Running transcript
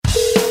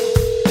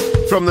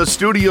From the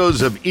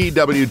studios of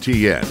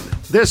EWTN,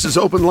 this is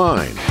Open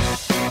Line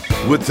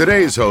with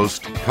today's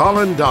host,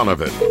 Colin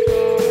Donovan.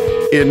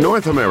 In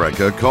North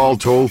America, call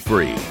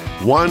toll-free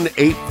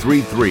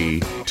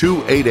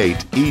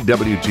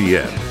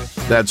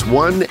 1-833-288-EWTN. That's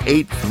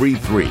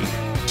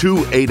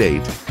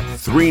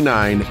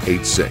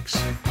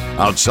 1-833-288-3986.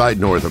 Outside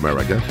North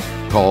America,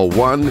 call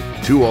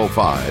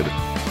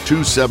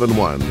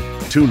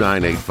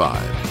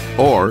 1-205-271-2985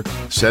 or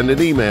send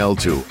an email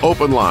to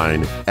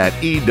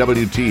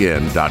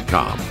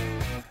openline@ewtn.com.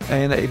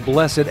 And a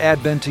blessed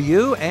Advent to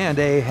you and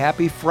a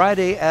happy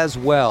Friday as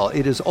well.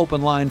 It is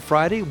Open Line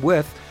Friday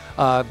with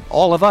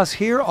all of us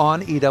here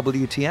on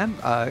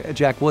EWTN.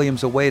 Jack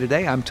Williams away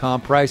today. I'm Tom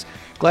Price.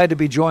 Glad to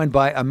be joined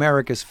by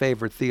America's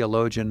favorite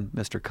theologian,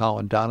 Mr.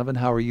 Colin Donovan.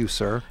 How are you,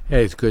 sir?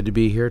 Hey, it's good to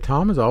be here,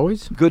 Tom, as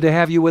always. Good to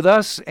have you with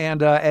us.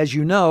 And as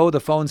you know, the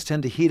phones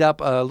tend to heat up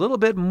a little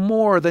bit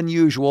more than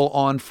usual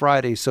on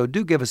Friday. So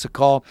do give us a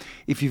call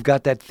if you've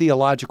got that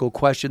theological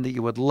question that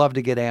you would love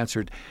to get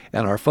answered.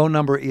 And our phone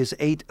number is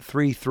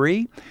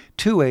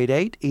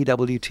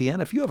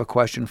 833-288-EWTN. If you have a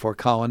question for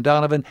Colin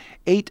Donovan,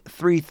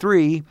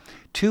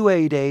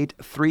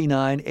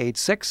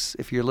 833-288-3986.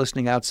 If you're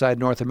listening outside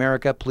North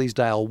America, please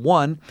dial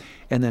 1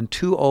 and then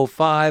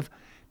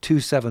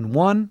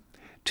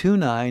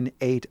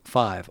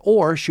 205-271-2985.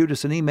 Or shoot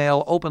us an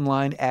email,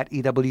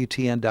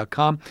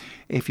 openline@ewtn.com.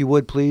 If you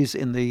would, please,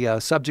 in the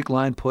subject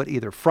line, put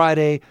either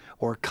Friday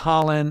or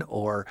Colin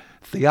or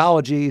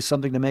theology,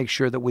 something to make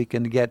sure that we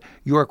can get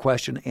your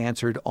question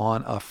answered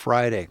on a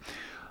Friday.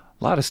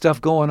 A lot of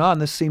stuff going on.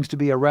 This seems to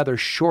be a rather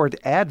short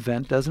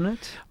Advent, doesn't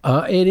it?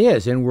 It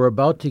is, and we're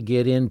about to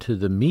get into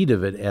the meat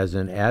of it as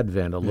an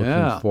Advent,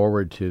 looking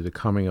forward to the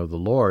coming of the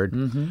Lord.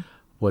 Mm-hmm.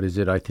 What is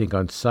it? I think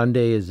on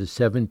Sunday is the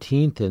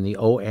 17th, and the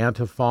O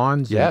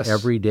antiphons. Yes. And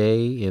every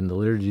day in the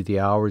Liturgy of the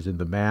Hours, in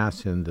the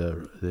Mass, in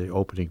the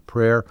opening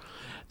prayer,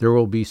 there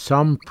will be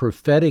some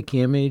prophetic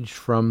image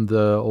from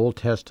the Old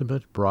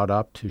Testament brought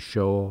up to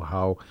show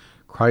how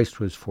Christ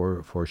was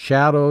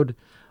foreshadowed.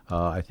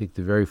 I think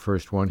the very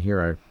first one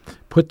here, I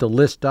put the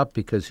list up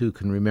because who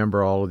can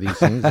remember all of these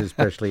things,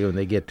 especially when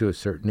they get to a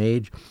certain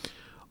age.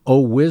 O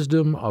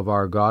wisdom of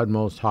our God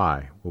Most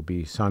High will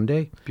be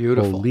Sunday.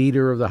 Beautiful. O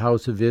leader of the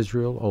house of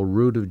Israel, O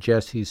root of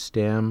Jesse's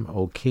stem,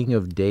 O king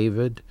of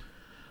David,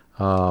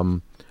 O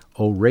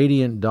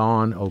radiant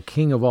dawn, O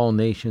king of all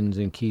nations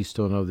and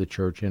keystone of the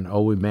church, and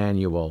O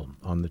Emmanuel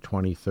on the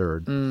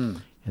 23rd.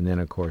 And then,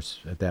 of course,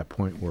 at that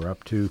point, we're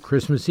up to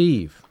Christmas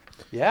Eve.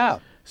 Yeah.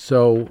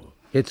 So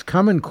it's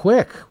coming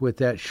quick with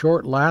that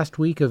short last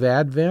week of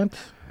Advent.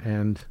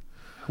 And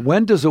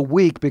when does a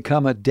week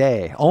become a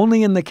day?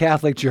 Only in the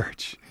Catholic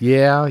Church.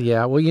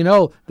 Yeah. Well, you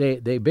know,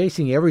 they're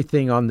basing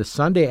everything on the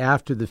Sunday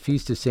after the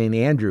Feast of St.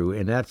 Andrew,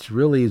 and that's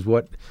really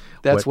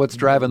what's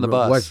driving the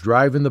bus. What's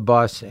driving the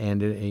bus,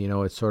 and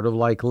it's sort of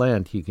like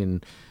Lent. You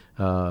can,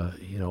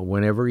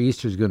 whenever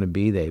Easter's going to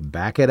be, they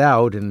back it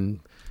out, and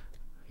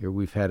here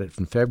we've had it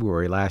from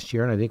February last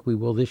year, and I think we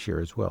will this year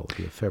as well.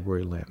 It'll be a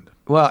February Lent.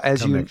 Well,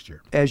 next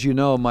year. As you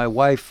know, my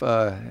wife,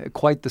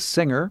 quite the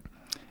singer,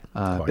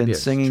 been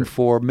singing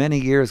for many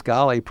years,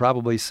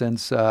 probably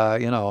since,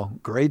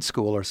 grade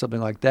school or something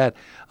like that.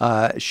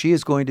 She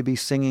is going to be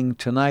singing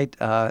tonight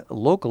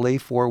locally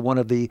for one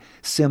of the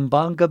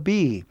Simbanga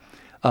Bee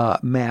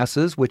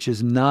masses, which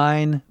is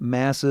 9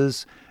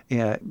 masses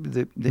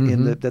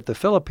that the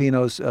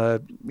Filipinos,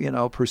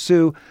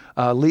 pursue,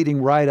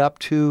 leading right up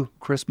to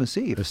Christmas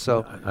Eve.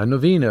 So a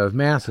novena of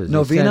masses.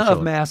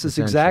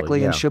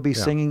 Exactly, and she'll be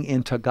singing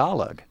in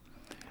Tagalog,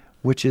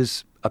 which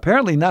is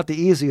apparently not the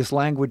easiest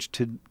language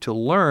to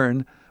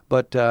learn,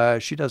 but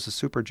she does a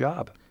super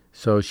job.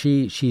 So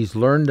she's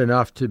learned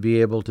enough to be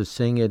able to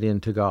sing it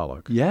in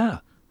Tagalog. Yeah.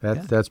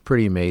 That's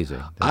pretty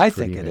amazing. I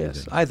think it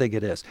is.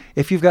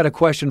 If you've got a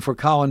question for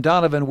Colin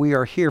Donovan, we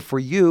are here for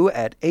you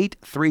at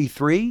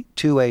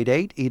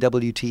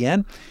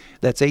 833-288-EWTN.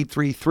 That's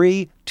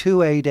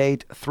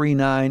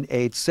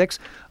 833-288-3986.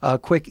 A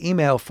quick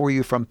email for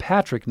you from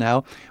Patrick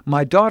now.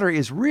 My daughter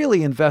is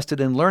really invested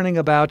in learning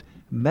about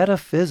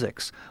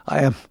metaphysics.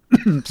 I am,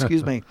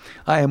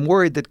 I am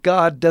worried that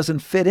God doesn't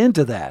fit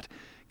into that.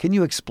 Can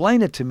you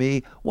explain it to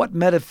me, what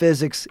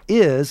metaphysics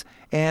is,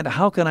 and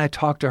how can I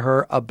talk to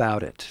her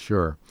about it?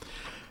 Sure.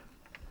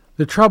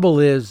 The trouble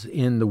is,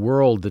 in the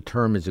world, the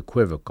term is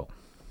equivocal.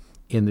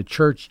 In the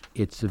church,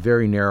 it's a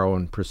very narrow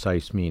and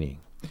precise meaning.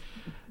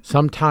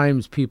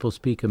 Sometimes people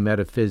speak of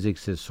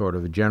metaphysics as sort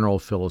of general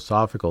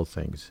philosophical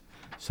things,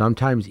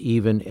 sometimes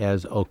even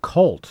as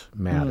occult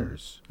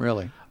matters.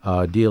 Really?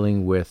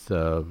 Dealing with,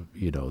 the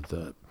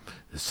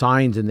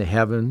signs in the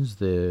heavens,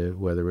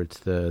 whether it's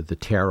the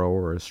tarot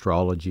or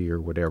astrology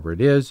or whatever it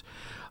is.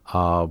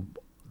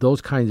 Those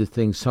kinds of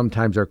things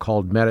sometimes are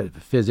called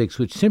metaphysics,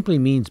 which simply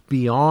means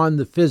beyond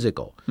the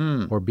physical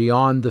or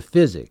beyond the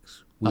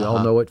physics. We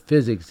all know what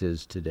physics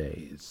is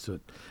today. It's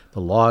the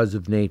laws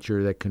of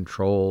nature that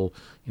control,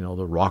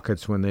 the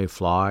rockets when they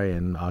fly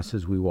and us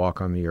as we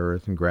walk on the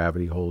earth, and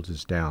gravity holds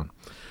us down.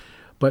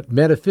 But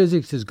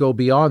metaphysics is go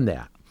beyond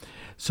that.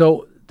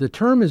 So the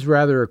term is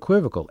rather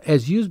equivocal.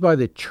 As used by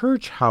the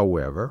church,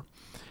 however,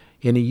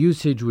 in a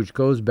usage which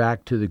goes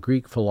back to the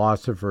Greek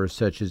philosophers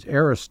such as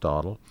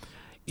Aristotle,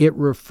 it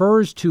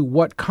refers to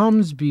what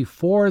comes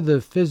before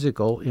the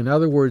physical. In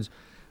other words,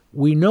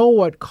 we know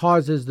what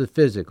causes the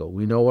physical.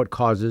 We know what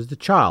causes the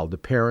child, the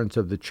parents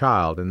of the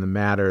child, and the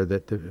matter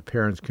that the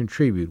parents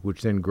contribute,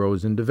 which then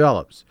grows and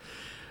develops.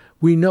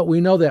 We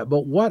know that,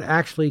 but what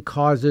actually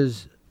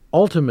causes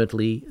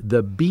ultimately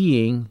the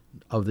being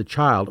of the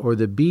child, or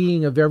the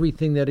being of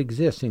everything that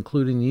exists,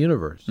 including the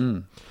universe?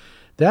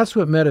 That's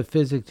what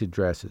metaphysics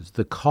addresses,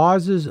 the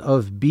causes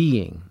of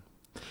being.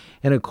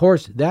 And of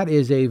course, that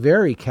is a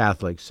very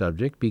Catholic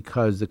subject,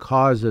 because the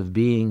cause of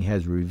being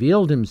has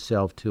revealed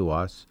himself to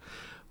us,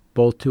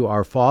 both to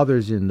our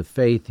fathers in the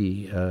faith,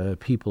 the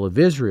people of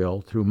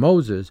Israel, through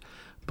Moses,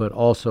 but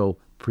also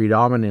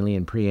predominantly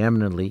and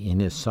preeminently in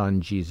his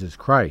Son, Jesus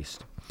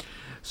Christ.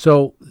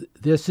 So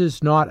this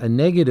is not a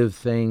negative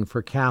thing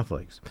for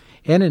Catholics.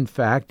 And in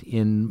fact,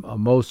 in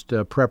most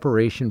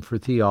preparation for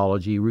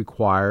theology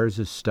requires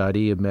a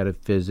study of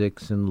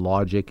metaphysics and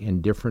logic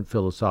and different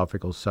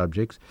philosophical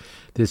subjects.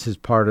 This is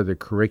part of the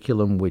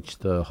curriculum which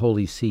the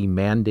Holy See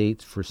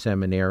mandates for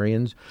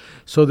seminarians.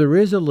 So there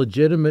is a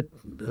legitimate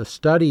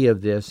study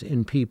of this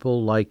in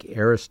people like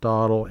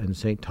Aristotle and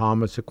St.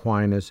 Thomas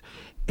Aquinas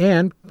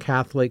and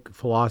Catholic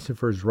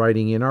philosophers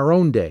writing in our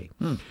own day.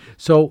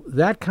 So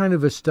that kind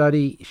of a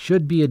study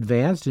should be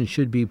advanced and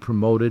should be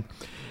promoted,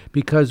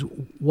 because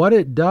what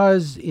it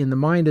does in the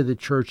mind of the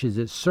church is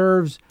it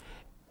serves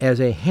as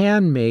a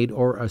handmaid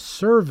or a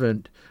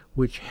servant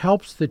which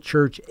helps the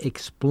church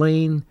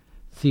explain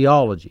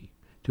theology,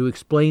 to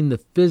explain the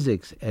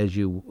physics, as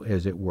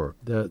it were,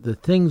 the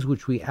things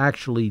which we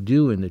actually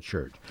do in the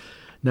church.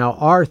 Now,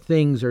 our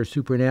things are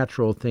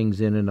supernatural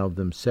things in and of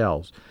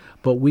themselves,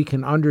 but we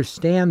can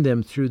understand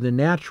them through the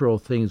natural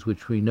things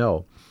which we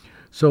know.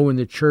 So when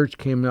the church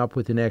came up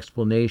with an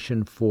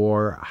explanation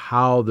for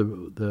how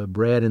the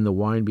bread and the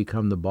wine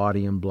become the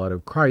body and blood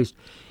of Christ,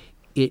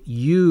 it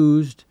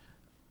used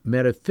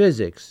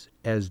metaphysics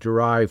as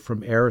derived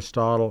from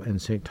Aristotle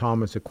and St.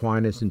 Thomas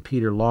Aquinas and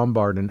Peter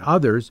Lombard and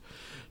others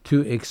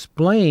to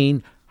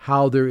explain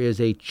how there is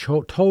a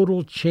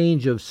total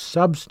change of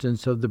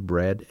substance of the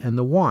bread and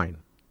the wine.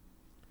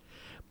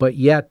 But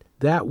yet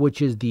that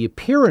which is the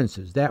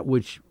appearances, that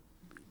which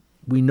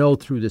we know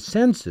through the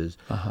senses,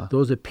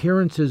 those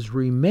appearances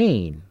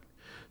remain,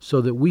 so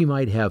that we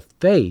might have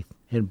faith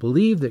and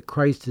believe that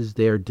Christ is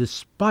there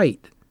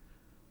despite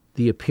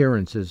the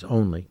appearances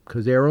only,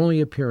 because they are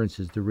only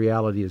appearances. The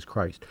reality is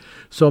Christ.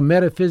 So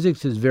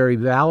metaphysics is very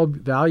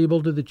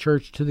valuable to the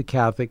church, to the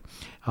Catholic,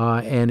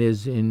 and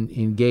is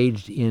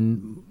engaged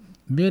in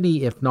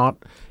many, if not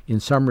in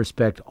some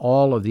respect,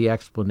 all of the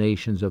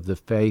explanations of the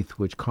faith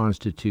which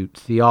constitute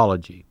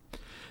theology.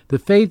 The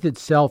faith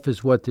itself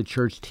is what the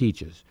church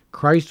teaches.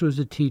 Christ was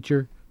a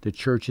teacher, the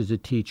church is a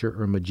teacher,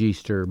 or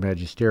magister, or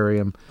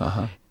magisterium.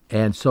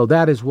 And so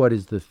that is what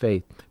is the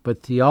faith.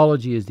 But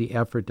theology is the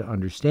effort to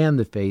understand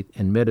the faith,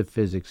 and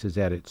metaphysics is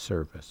at its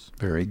service.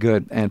 Very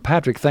good. And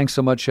Patrick, thanks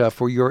so much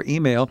for your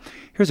email.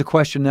 Here's a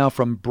question now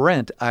from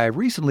Brent. I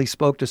recently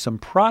spoke to some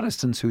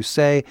Protestants who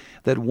say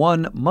that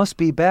one must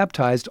be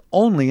baptized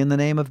only in the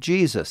name of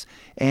Jesus,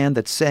 and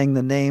that saying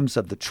the names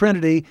of the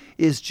Trinity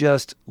is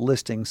just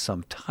listing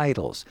some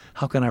titles.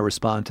 How can I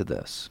respond to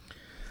this?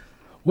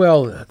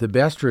 Well, the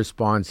best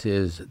response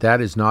is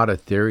that is not a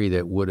theory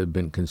that would have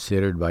been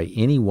considered by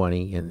anyone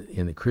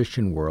in the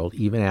Christian world,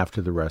 even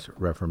after the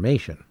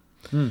Reformation.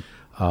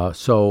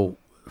 So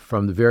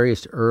from the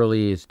various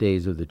earliest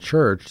days of the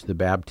church, the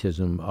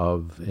baptism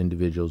of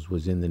individuals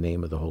was in the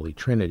name of the Holy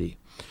Trinity.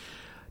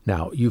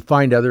 Now, you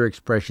find other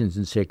expressions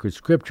in sacred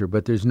scripture,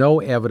 but there's no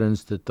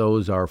evidence that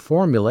those are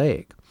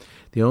formulaic.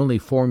 The only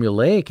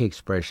formulaic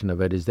expression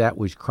of it is that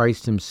which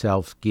Christ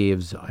himself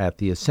gives at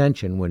the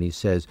Ascension when he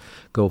says,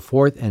 "Go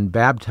forth and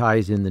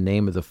baptize in the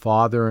name of the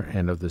Father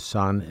and of the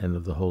Son and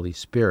of the Holy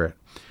Spirit."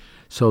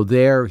 So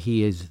there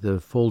he is, the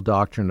full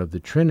doctrine of the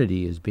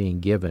Trinity is being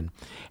given.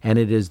 And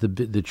it is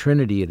the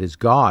Trinity, it is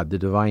God, the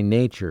divine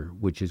nature,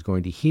 which is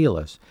going to heal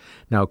us.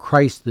 Now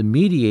Christ, the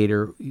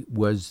mediator, it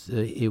was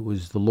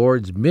the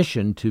Lord's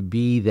mission to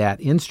be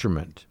that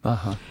instrument.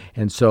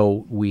 And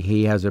so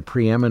he has a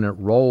preeminent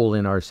role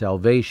in our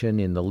salvation,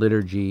 in the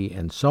liturgy,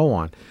 and so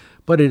on.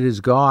 But it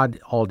is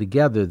God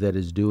altogether that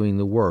is doing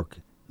the work,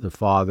 the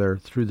Father,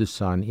 through the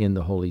Son, in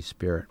the Holy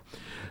Spirit.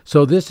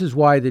 So this is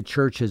why the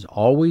church has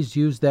always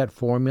used that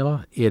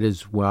formula. It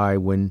is why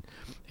when,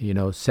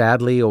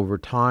 sadly over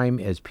time,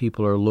 as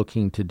people are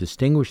looking to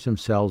distinguish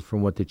themselves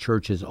from what the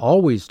church has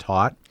always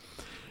taught,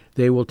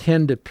 they will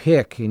tend to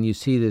pick, and you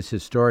see this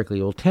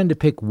historically, will tend to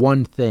pick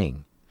one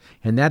thing,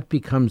 and that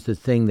becomes the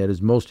thing that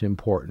is most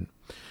important.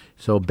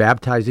 So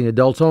baptizing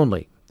adults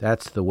only,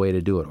 that's the way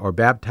to do it. Or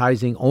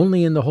baptizing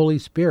only in the Holy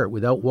Spirit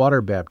without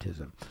water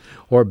baptism.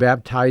 Or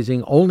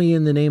baptizing only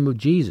in the name of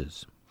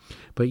Jesus.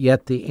 But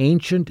yet the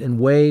ancient and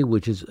way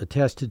which is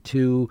attested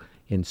to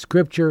in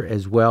Scripture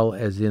as well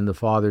as in the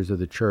fathers of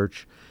the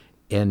church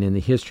and in the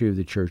history of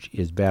the church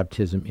is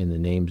baptism in the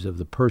names of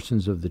the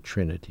persons of the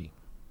Trinity.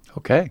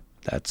 Okay.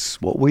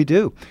 That's what we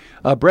do.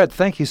 Brett,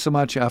 thank you so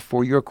much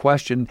for your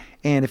question.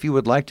 And if you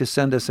would like to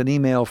send us an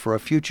email for a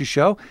future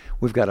show,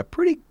 we've got a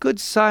pretty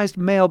good-sized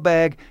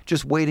mailbag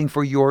just waiting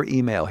for your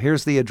email.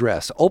 Here's the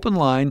address,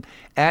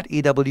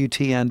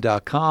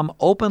 openline@ewtn.com,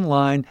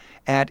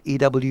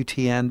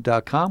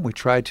 openline@ewtn.com. We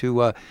try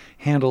to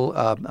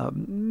handle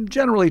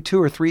generally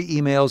 2 or 3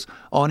 emails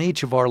on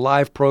each of our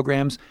live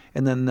programs,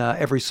 and then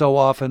every so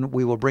often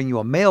we will bring you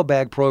a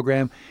mailbag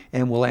program,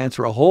 and we'll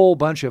answer a whole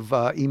bunch of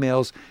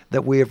emails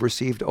that we have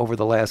received over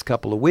the last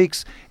couple of weeks.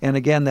 And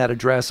again, that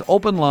address,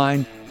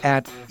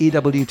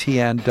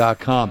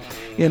 openline@ewtn.com.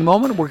 In a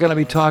moment, we're going to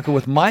be talking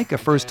with Mike, a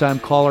first-time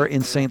caller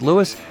in St.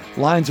 Louis.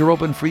 Lines are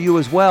open for you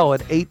as well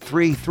at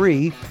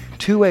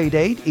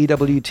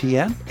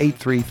 833-288-EWTN,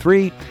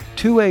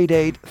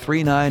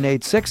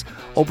 833-288-3986.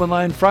 Open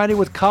Line Friday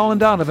with Colin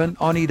Donovan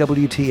on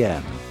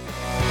EWTN.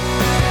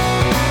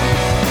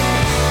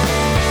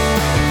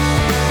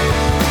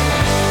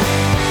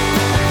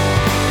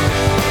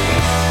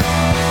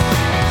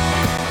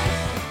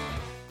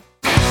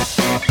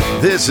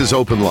 This is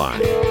Open Line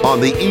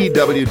on the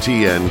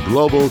EWTN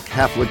Global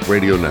Catholic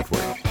Radio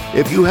Network.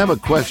 If you have a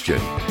question,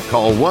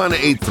 call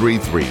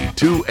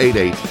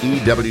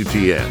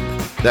 1-833-288-EWTN.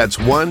 That's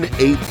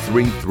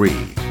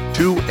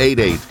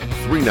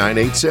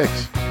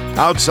 1-833-288-3986.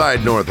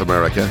 Outside North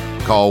America,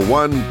 call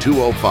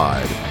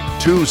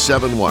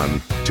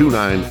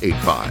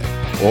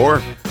 1-205-271-2985.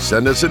 Or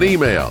send us an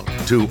email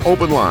to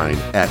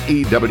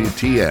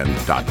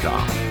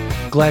openline@ewtn.com.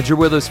 Glad you're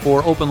with us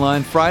for Open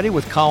Line Friday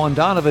with Colin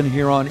Donovan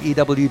here on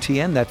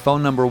EWTN. That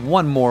phone number,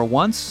 one more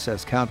once,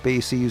 as Count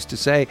Basie used to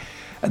say,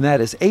 and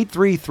that is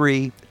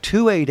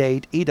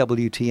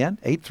 833-288-EWTN,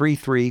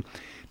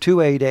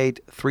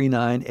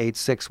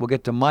 833-288-3986. We'll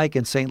get to Mike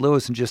in St.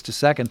 Louis in just a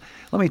second.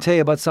 Let me tell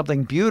you about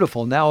something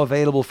beautiful now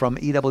available from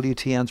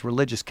EWTN's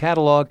religious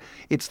catalog.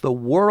 It's the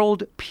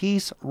World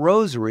Peace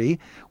Rosary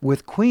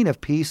with Queen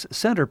of Peace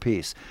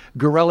centerpiece.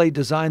 Gorelli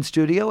Design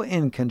Studio,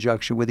 in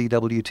conjunction with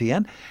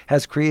EWTN,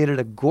 has created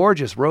a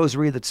gorgeous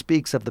rosary that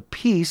speaks of the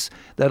peace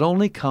that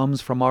only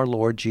comes from our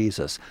Lord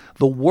Jesus.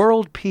 The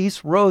World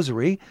Peace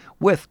Rosary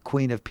with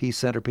Queen of Peace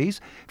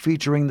centerpiece,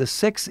 featuring the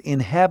 6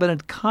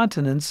 inhabited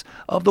continents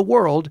of the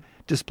world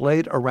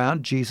displayed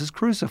around Jesus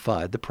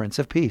crucified, the Prince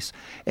of Peace.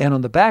 And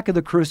on the back of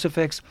the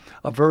crucifix,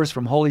 a verse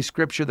from Holy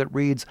Scripture that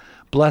reads,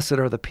 "Blessed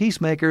are the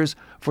peacemakers,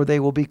 for they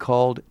will be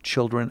called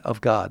children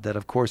of God." That,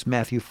 of course,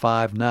 Matthew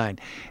 5:9.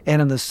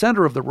 And in the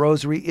center of the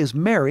rosary is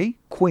Mary,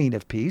 Queen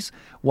of Peace,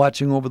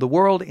 watching over the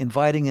world,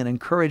 inviting and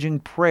encouraging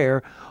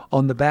prayer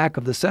on the back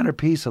of the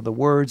centerpiece of the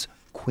words,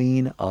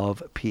 Queen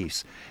of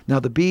Peace.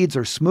 Now, the beads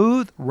are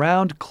smooth,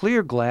 round,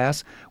 clear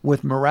glass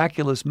with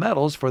miraculous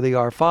metals, for they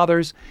are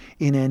Fathers,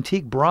 in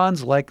antique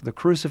bronze like the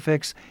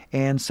crucifix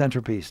and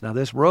centerpiece. Now,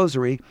 this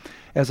rosary,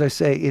 as I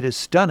say, it is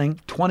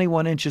stunning,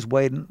 21 inches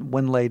when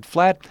laid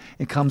flat.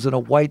 It comes in a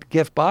white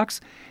gift box,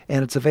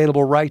 and it's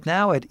available right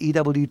now at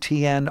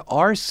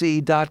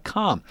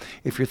EWTNRC.com.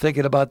 If you're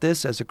thinking about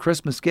this as a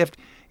Christmas gift,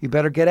 you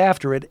better get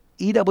after it,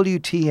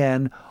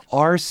 EWTNRC.com.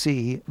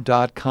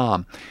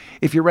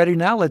 If you're ready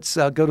now, let's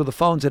go to the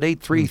phones at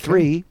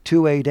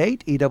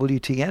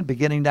 833-288-EWTN,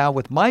 beginning now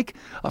with Mike,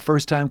 a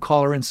first-time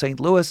caller in St.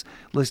 Louis,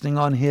 listening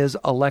on his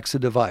Alexa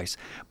device.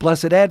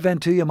 Blessed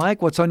Advent to you,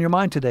 Mike. What's on your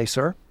mind today,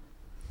 sir?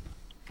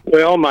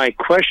 Well, my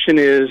question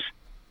is,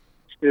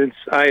 since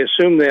I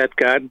assume that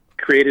God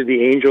created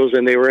the angels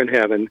and they were in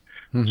heaven,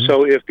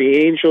 so if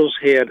the angels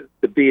had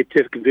the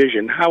beatific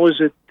vision, how is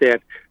it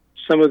that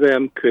some of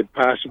them could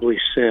possibly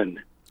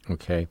sin?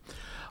 Okay.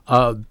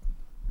 The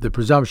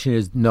presumption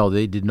is, no,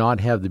 they did not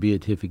have the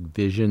beatific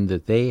vision,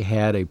 that they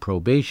had a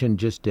probation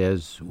just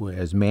as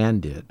man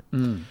did.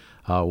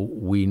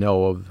 We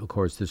know, of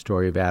course, the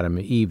story of Adam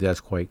and Eve. That's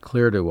quite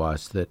clear to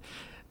us, that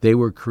they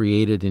were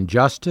created in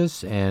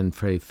justice, and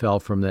they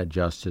fell from that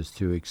justice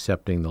through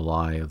accepting the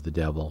lie of the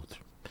devil,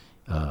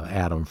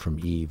 Adam from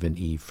Eve and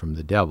Eve from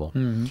the devil.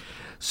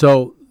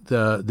 So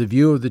the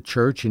view of the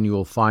church, and you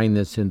will find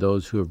this in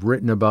those who have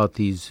written about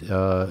these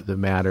the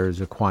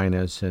matters,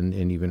 Aquinas and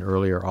even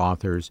earlier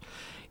authors,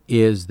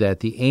 is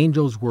that the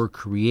angels were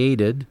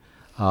created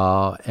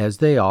as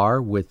they are,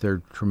 with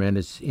their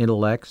tremendous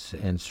intellects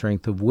and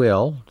strength of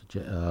will,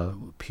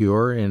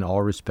 pure in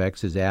all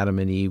respects as Adam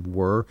and Eve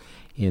were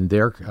in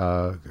their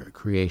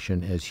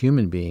creation as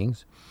human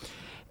beings,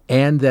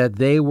 and that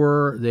they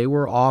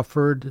were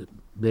offered,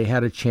 they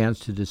had a chance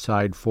to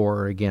decide for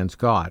or against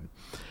God.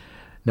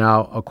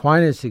 Now,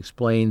 Aquinas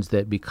explains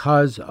that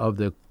because of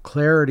the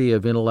clarity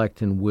of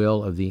intellect and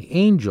will of the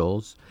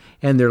angels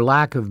and their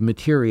lack of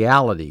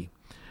materiality,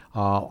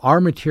 our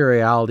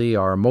materiality,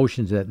 our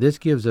emotions, that this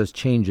gives us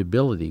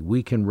changeability.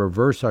 We can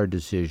reverse our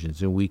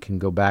decisions, and we can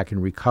go back and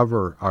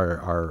recover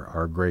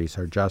our grace,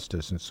 our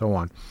justice, and so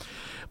on.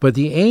 But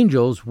the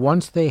angels,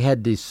 once they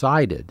had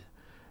decided,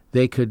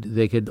 they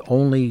could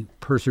only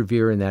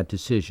persevere in that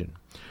decision.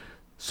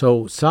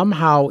 So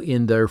somehow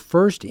in their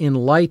first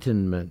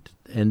enlightenment,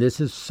 and this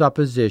is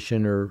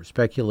supposition or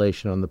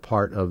speculation on the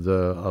part of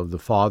the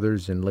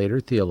fathers and later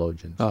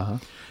theologians,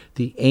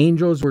 the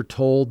angels were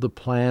told the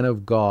plan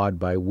of God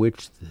by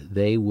which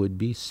they would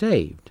be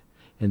saved,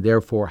 and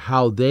therefore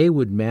how they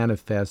would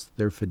manifest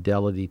their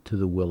fidelity to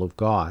the will of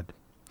God.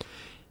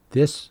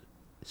 This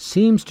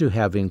seems to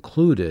have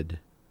included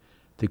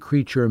the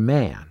creature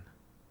man,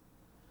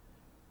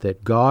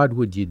 that God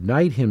would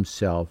unite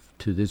himself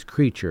to this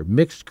creature,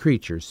 mixed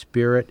creature,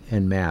 spirit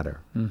and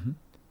matter. Mm-hmm.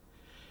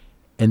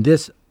 And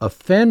this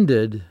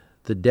offended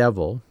the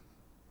devil,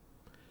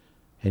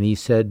 and he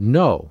said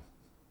no.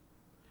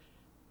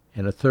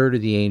 And a third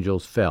of the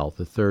angels fell.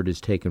 The third is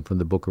taken from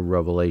the book of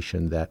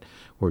Revelation,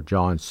 where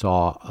John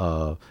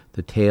saw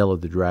the tail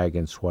of the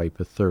dragon swipe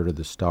a third of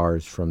the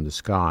stars from the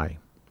sky.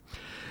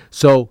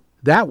 So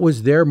that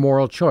was their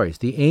moral choice.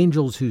 The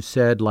angels who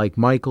said, like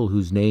Michael,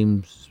 whose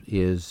name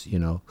is,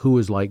 who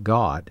is like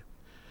God,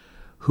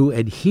 who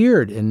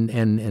adhered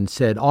and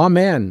said,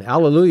 Amen,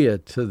 Alleluia,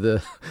 to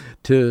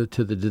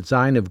the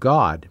design of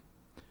God,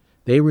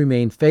 they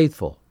remained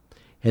faithful.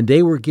 And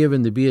they were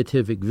given the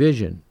beatific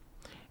vision,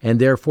 and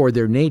therefore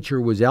their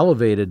nature was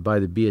elevated by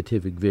the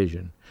beatific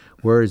vision,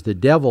 whereas the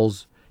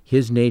devil's,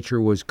 his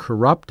nature was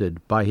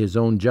corrupted by his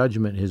own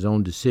judgment, his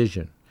own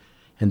decision.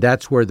 And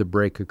that's where the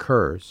break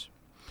occurs.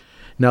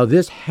 Now,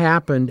 this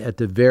happened at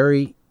the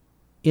very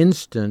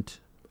instant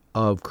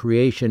of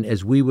creation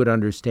as we would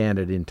understand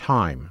it in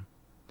time.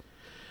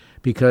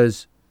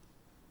 Because,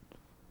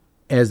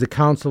 as the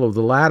Council of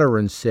the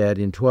Lateran said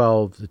in the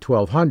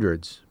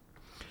 1200s,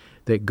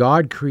 that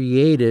God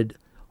created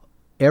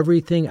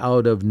everything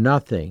out of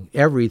nothing,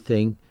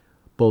 everything,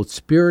 both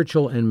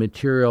spiritual and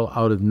material,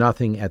 out of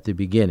nothing at the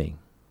beginning.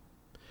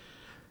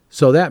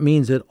 So that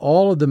means that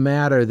all of the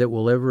matter that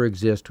will ever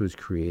exist was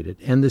created,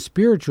 and the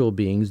spiritual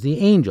beings, the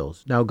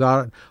angels. Now,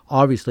 God,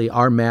 obviously,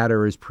 our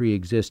matter is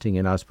pre-existing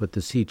in us, but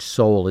each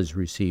soul is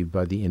received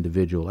by the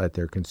individual at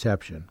their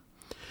conception.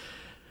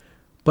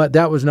 But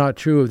that was not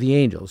true of the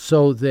angels.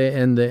 So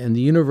the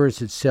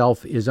universe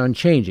itself is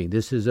unchanging.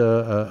 This is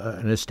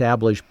an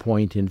established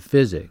point in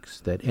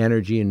physics, that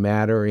energy and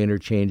matter are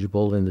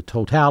interchangeable, and the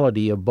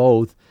totality of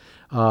both,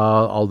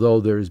 although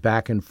there's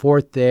back and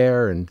forth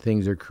there and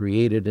things are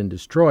created and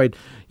destroyed,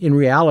 in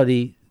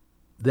reality,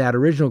 that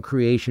original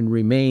creation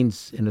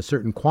remains, in a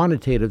certain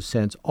quantitative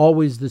sense,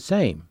 always the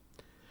same,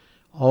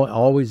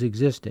 always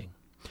existing.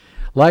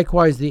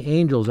 Likewise, the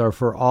angels are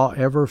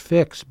forever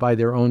fixed by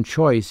their own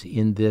choice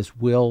in this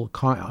will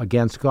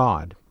against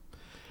God.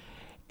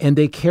 And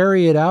they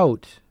carry it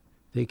out.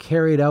 They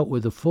carry it out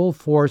with the full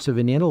force of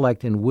an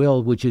intellect and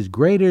will which is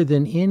greater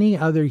than any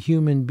other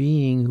human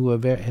being who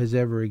has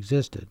ever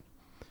existed,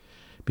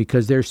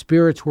 because their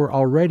spirits were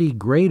already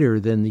greater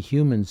than the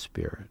human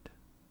spirit.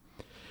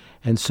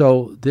 And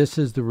so this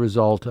is the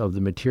result of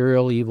the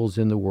material evils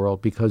in the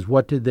world, because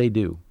what did they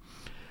do?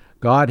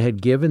 God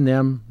had given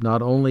them,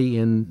 not only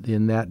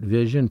in that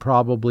vision,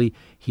 probably,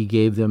 he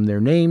gave them their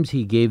names,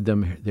 he gave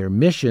them their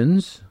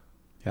missions.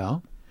 Yeah.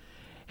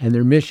 And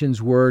their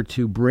missions were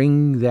to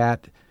bring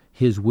that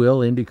his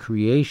will into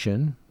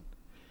creation.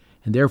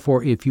 And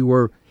therefore, if you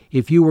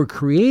were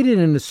created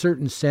in a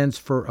certain sense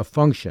for a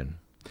function,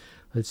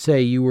 let's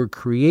say you were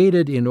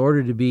created in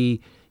order to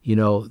be,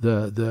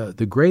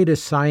 the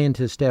greatest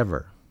scientist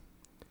ever,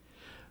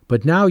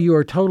 but now you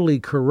are totally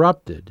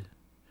corrupted,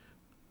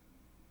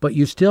 but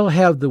you still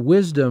have the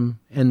wisdom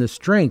and the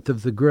strength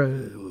of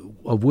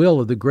will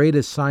of the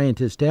greatest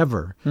scientist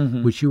ever,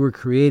 mm-hmm. which you were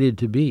created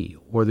to be,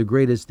 or the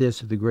greatest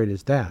this or the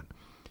greatest that.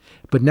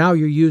 But now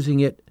you're using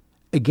it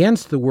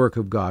against the work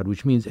of God,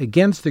 which means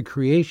against the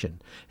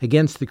creation,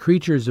 against the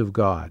creatures of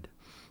God,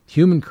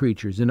 human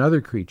creatures and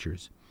other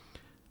creatures.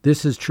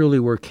 This is truly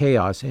where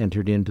chaos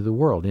entered into the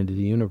world, into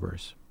the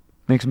universe.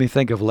 Makes me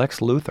think of Lex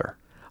Luthor.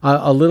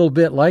 A little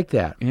bit like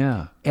that.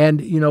 Yeah.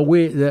 And,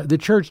 the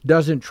church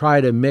doesn't try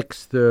to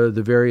mix the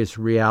various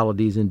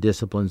realities and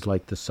disciplines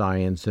like the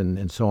science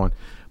and so on.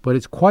 But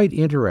it's quite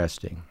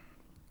interesting.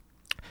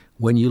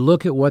 When you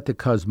look at what the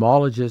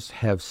cosmologists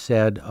have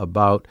said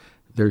about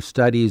their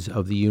studies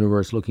of the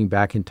universe, looking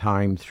back in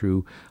time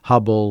through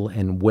Hubble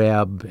and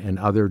Webb and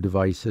other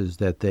devices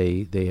that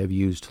they have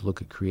used to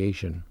look at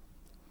creation,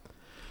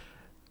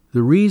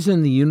 the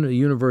reason the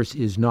universe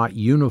is not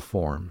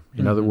uniform,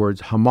 in other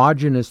words,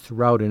 homogeneous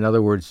throughout, in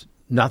other words,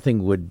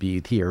 nothing would be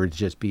here, it'd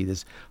just be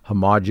this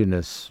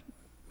homogeneous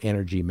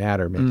energy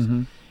matter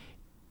mix,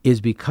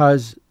 is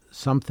because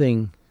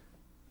something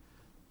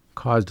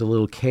caused a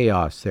little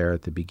chaos there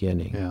at the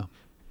beginning. Yeah.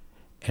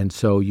 And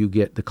so you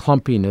get the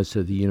clumpiness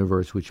of the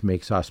universe, which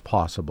makes us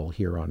possible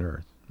here on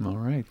Earth. All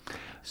right.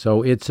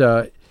 So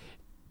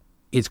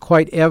it's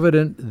quite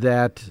evident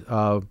that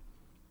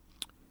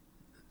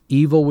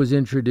evil was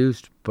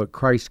introduced, but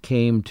Christ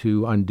came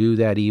to undo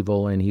that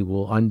evil, and he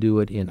will undo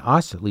it in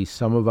us, at least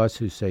some of us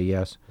who say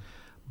yes,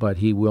 but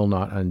he will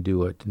not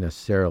undo it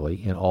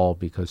necessarily in all,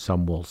 because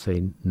some will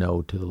say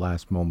no to the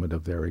last moment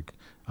of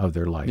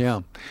their life. Yeah.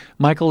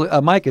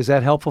 Mike, is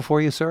that helpful for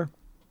you, sir?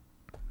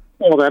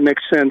 Well, that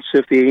makes sense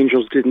if the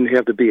angels didn't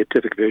have the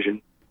beatific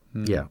vision.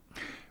 Yeah.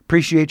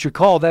 Appreciate your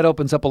call. That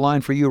opens up a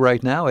line for you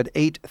right now at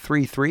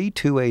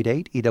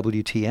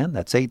 833-288-EWTN.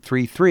 That's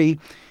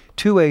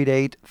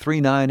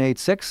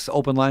 833-288-3986.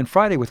 Open line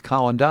Friday with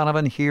Colin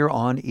Donovan here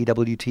on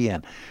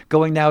EWTN.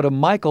 Going now to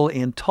Michael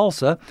in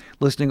Tulsa,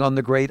 listening on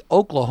the great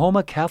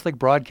Oklahoma Catholic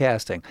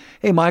Broadcasting.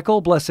 Hey,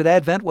 Michael, blessed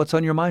Advent. What's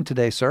on your mind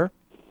today, sir?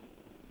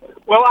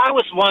 Well, I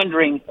was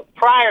wondering,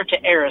 prior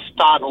to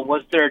Aristotle,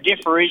 was there a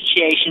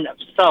differentiation of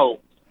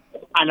soul?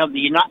 I know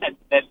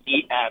that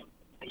the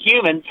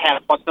humans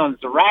have what's known as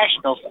the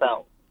rational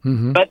soul,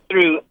 but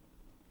through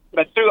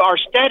our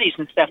studies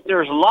and stuff,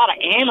 there's a lot of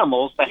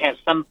animals that have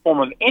some form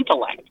of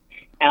intellect,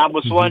 and I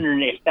was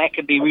wondering if that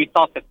could be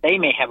rethought that they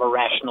may have a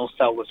rational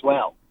soul as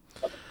well.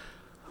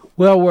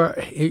 Well,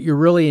 you're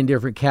really in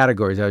different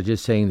categories. I was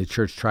just saying the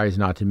church tries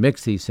not to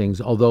mix these things,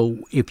 although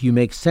if you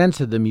make sense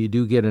of them, you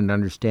do get an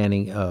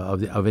understanding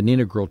of an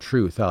integral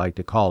truth, I like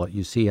to call it.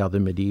 You see how the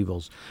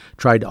medievals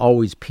tried to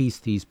always piece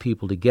these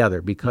people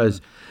together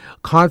because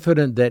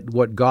confident that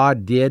what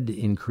God did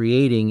in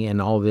creating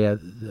and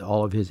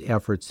all of his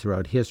efforts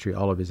throughout history,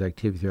 all of his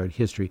activity throughout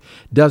history,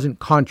 doesn't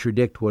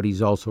contradict what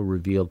he's also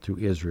revealed through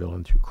Israel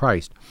and through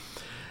Christ.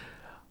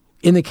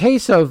 In the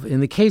case of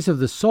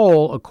the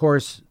soul, of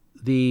course,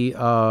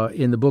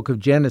 in the book of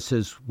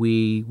Genesis,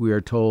 we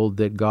are told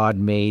that God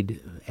made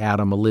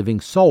Adam a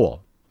living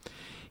soul.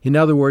 In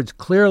other words,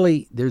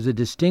 clearly there's a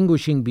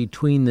distinguishing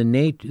between the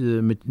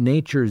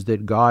natures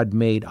that God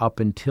made up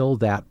until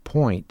that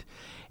point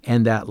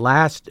and that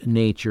last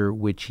nature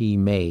which he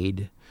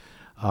made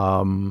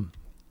and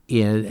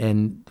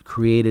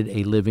created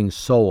a living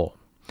soul.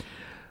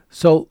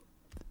 So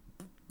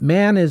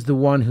man is the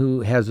one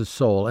who has a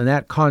soul, and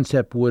that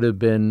concept would have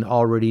been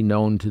already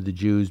known to the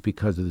Jews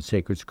because of the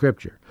sacred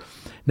scripture.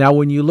 Now,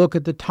 when you look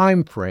at the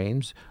time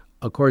frames,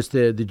 of course,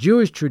 the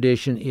Jewish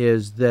tradition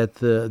is that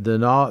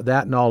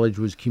that knowledge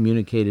was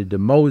communicated to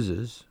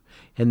Moses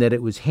and that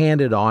it was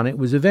handed on. It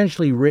was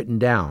eventually written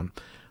down,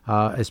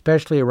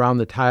 especially around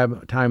the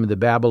time of the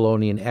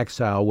Babylonian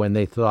exile when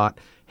they thought,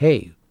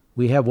 hey,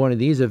 we have one of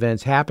these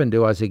events happen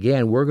to us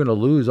again, we're going to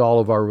lose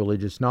all of our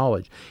religious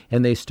knowledge.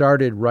 And they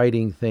started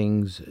writing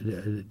things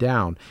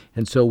down.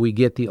 And so we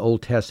get the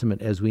Old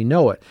Testament as we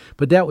know it.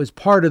 But that was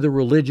part of the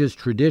religious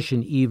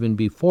tradition even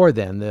before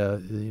then,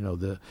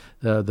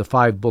 the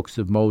 5 books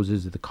of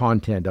Moses, the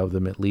content of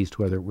them at least,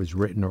 whether it was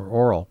written or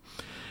oral.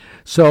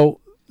 So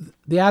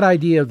that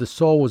idea of the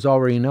soul was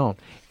already known.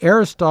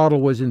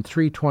 Aristotle was in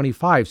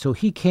 325, so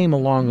he came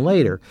along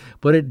later.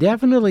 But it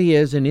definitely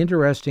is an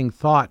interesting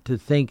thought to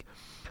think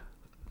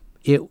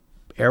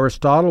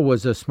Aristotle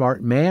was a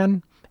smart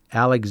man.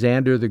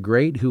 Alexander the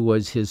Great, who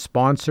was his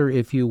sponsor,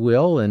 if you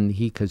will, and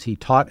because he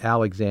taught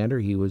Alexander,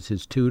 he was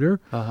his tutor,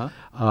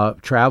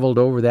 traveled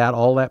over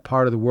all that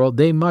part of the world.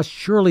 They must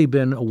surely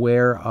been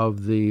aware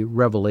of the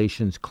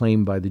revelations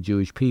claimed by the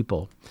Jewish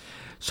people.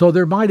 So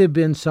there might have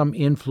been some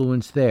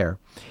influence there.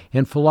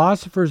 And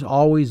philosophers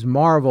always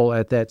marvel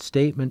at that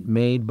statement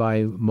made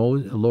by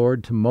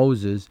Lord to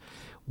Moses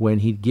when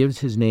he gives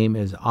his name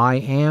as I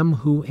am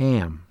who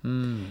am.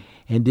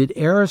 And did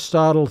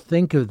Aristotle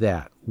think of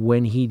that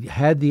when he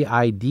had the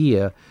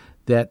idea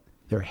that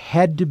there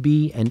had to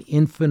be an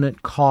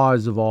infinite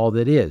cause of all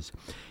that is?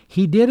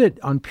 He did it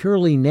on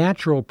purely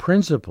natural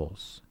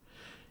principles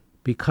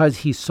because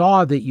he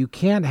saw that you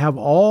can't have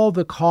all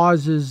the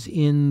causes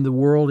in the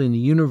world, in the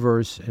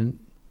universe, and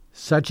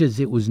such as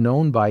it was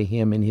known by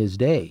him in his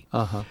day,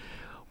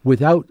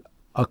 without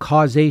a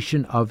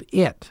causation of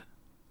it.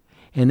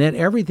 And that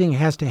everything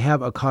has to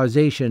have a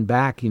causation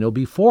back,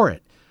 before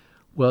it.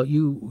 Well,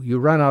 you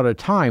run out of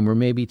time, or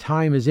maybe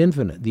time is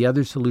infinite. The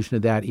other solution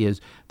to that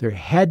is there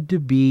had to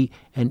be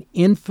an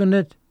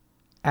infinite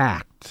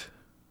act.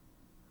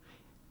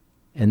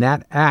 And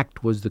that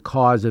act was the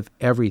cause of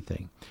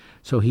everything.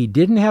 So he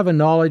didn't have a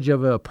knowledge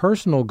of a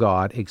personal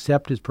God,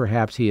 except as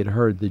perhaps he had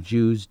heard the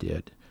Jews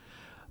did.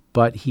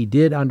 But he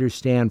did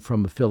understand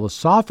from a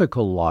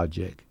philosophical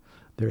logic,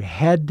 there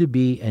had to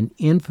be an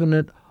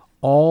infinite,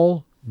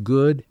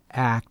 all-good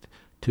act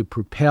to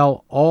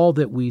propel all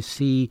that we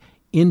see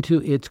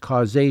into its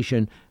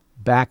causation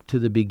back to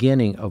the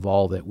beginning of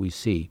all that we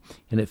see.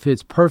 And it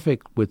fits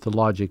perfect with the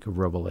logic of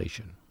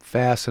Revelation.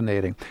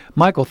 Fascinating.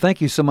 Michael, thank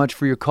you so much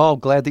for your call.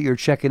 Glad that you're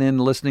checking in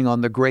and listening on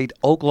the great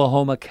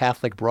Oklahoma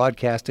Catholic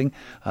Broadcasting.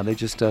 They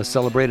just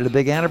celebrated a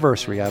big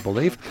anniversary, I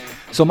believe.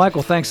 So,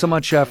 Michael, thanks so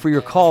much for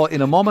your call.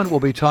 In a moment, we'll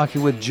be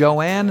talking with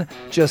Joanne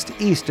just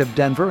east of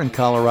Denver in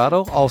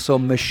Colorado. Also,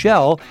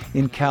 Michelle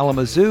in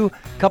Kalamazoo.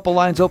 Couple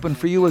lines open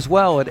for you as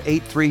well at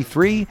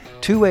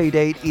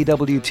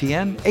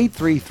 833-288-EWTN,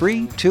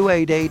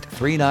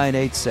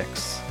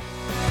 833-288-3986.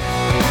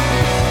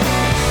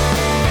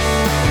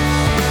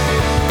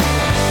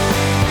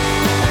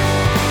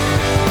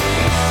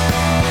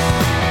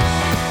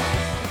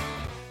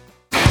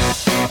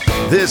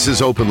 This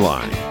is Open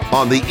Line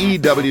on the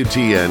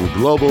EWTN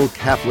Global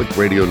Catholic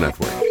Radio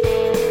Network.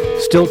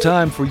 Still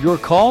time for your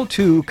call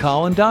to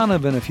Colin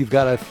Donovan. If you've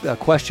got a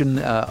question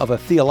of a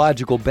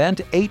theological bent,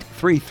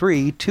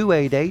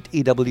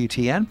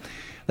 833-288-EWTN.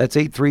 That's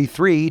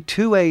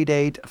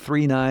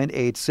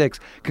 833-288-3986.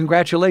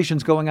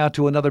 Congratulations going out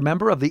to another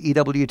member of the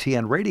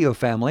EWTN radio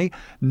family,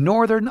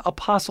 Northern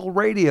Apostle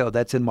Radio.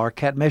 That's in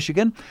Marquette,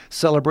 Michigan,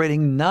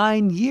 celebrating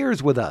 9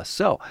 years with us.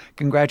 So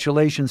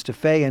congratulations to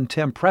Faye and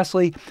Tim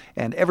Presley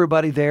and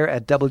everybody there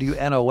at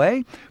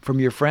WNOA from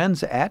your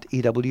friends at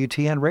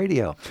EWTN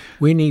Radio.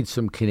 We need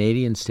some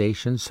Canadian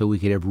stations so we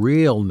could have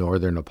real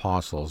Northern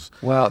Apostles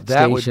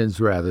stations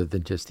rather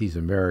than just these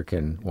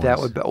American ones. That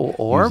would be,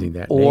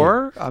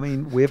 I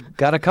mean, we've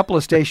got a couple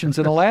of stations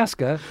in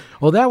Alaska.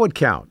 Well, that would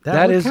count.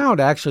 That would count,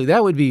 actually.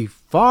 That would be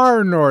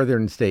far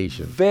northern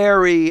stations.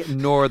 Very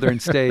northern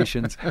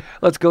stations.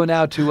 Let's go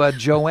now to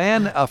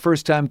Joanne, a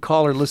first-time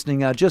caller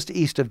listening just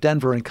east of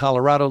Denver in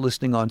Colorado,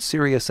 listening on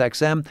Sirius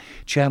XM,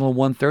 Channel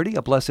 130.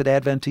 A blessed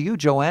Advent to you.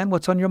 Joanne,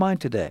 what's on your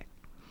mind today?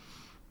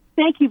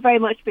 Thank you very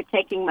much for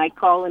taking my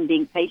call and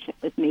being patient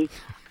with me.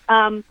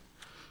 I'm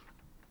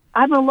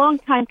a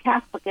long-time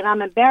Catholic, and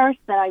I'm embarrassed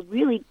that I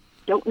really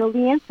don't know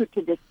the answer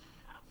to this.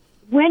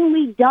 When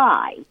we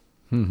die,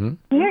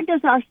 where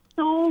does our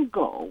soul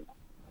go?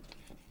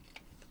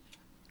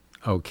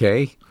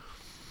 Okay.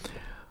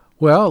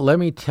 Well, let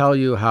me tell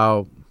you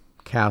how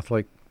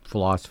Catholic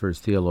philosophers,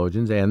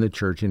 theologians, and the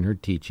Church in her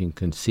teaching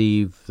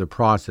conceive the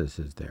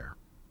processes there.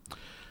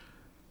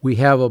 We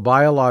have a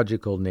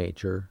biological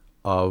nature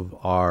of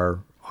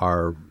our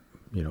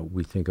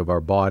we think of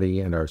our body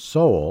and our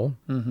soul.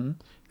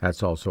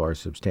 That's also our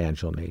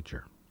substantial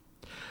nature.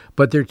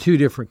 But they're two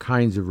different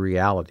kinds of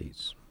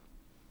realities.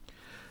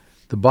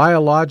 The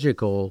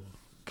biological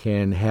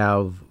can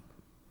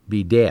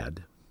be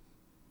dead,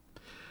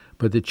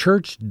 but the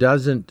Church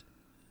doesn't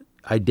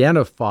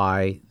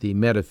identify the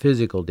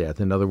metaphysical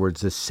death, in other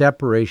words, the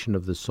separation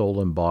of the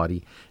soul and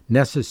body,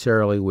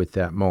 necessarily with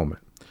that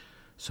moment.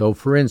 So,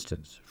 for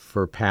instance,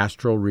 for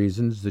pastoral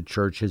reasons, the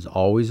Church has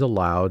always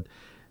allowed,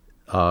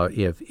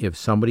 if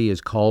somebody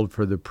is called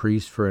for the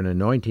priest for an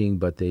anointing,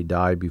 but they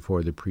die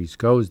before the priest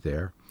goes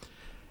there,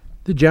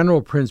 the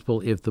general principle,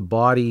 if the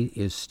body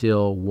is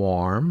still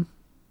warm,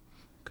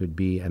 could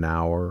be an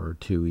hour or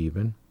two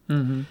even,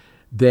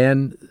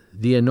 then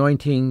the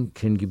anointing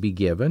can be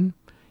given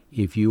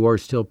if you are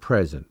still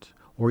present.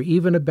 Or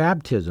even a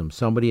baptism.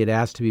 Somebody had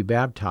asked to be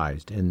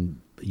baptized,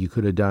 and you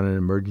could have done an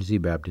emergency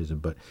baptism,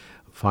 but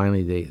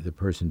finally the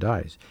person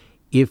dies.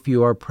 If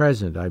you are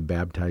present, I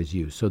baptize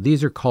you. So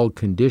these are called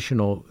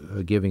conditional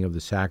giving of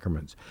the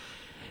sacraments.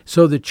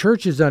 So the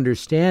Church's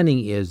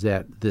understanding is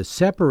that the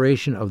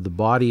separation of the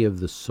body of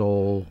the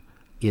soul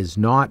is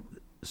not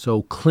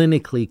so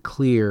clinically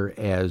clear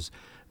as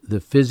the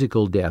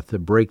physical death, the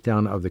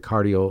breakdown of the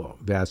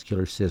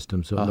cardiovascular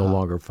system so it no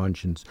longer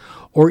functions,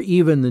 or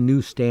even the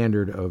new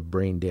standard of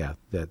brain death,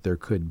 that there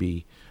could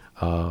be,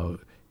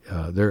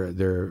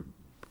 their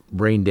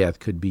brain death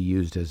could be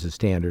used as a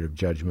standard of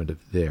judgment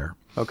there.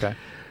 Okay.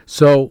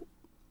 So,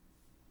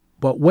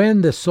 but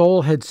when the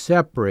soul had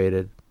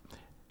separated,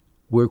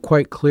 we're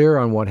quite clear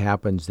on what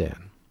happens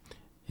then.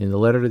 In the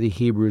letter to the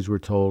Hebrews, we're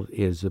told, it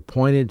is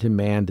appointed to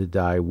man to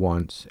die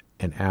once,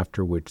 and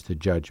after which the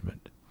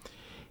judgment.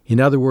 In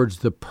other words,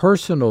 the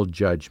personal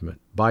judgment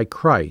by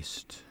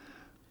Christ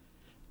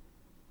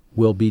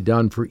will be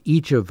done for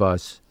each of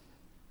us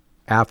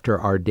after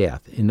our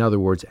death. In other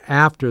words,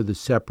 after the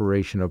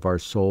separation of our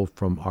soul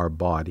from our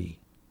body,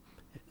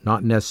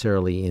 not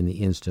necessarily in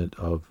the instant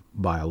of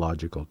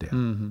biological death.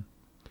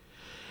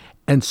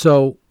 And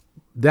so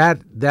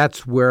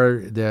that's where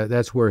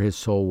his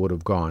soul would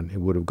have gone. It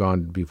would have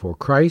gone before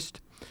Christ,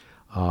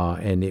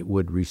 and it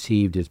would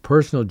receive his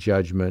personal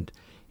judgment.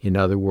 In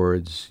other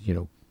words,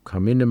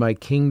 come into my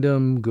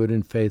kingdom, good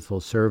and faithful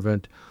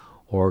servant,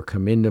 or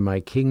come into my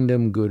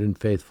kingdom, good and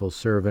faithful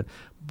servant,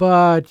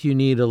 but you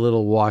need a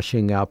little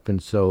washing up,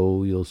 and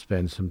so you'll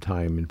spend some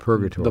time in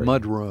purgatory. The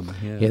mud room.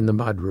 Yeah. In the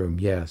mud room,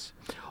 yes.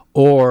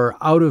 Or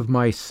out of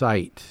my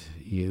sight,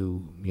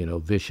 you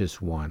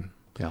vicious one.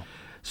 Yeah.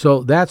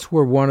 So that's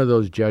where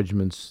those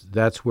judgments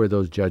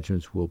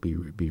will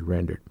be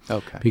rendered.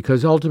 Okay.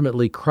 Because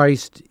ultimately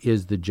Christ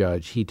is the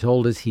judge. He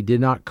told us he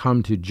did not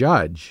come to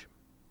judge,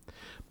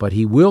 but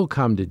he will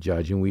come to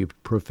judge, and we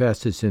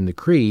profess this in the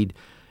Creed,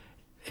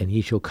 and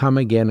he shall come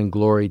again in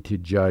glory to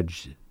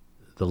judge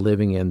the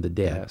living and the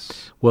dead.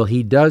 Yes. Well,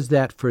 he does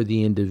that for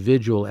the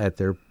individual at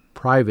their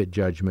private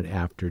judgment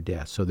after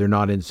death, so they're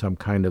not in some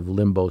kind of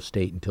limbo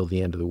state until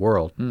the end of the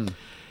world.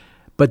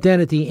 But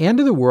then at the end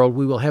of the world,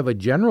 we will have a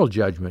general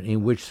judgment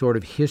in which sort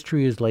of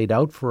history is laid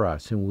out for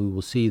us, and we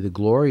will see the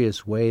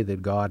glorious way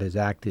that God has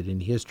acted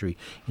in history,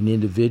 in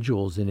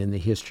individuals, and in the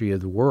history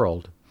of the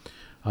world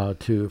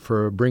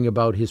to bring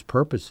about his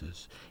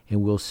purposes.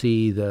 And we'll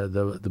see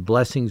the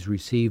blessings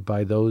received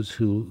by those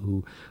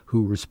who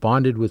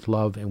responded with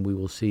love, and we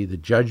will see the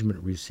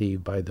judgment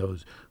received by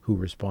those who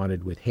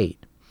responded with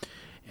hate.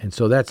 And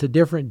so that's a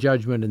different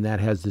judgment, and that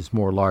has this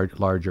more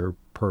larger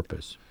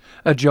purpose.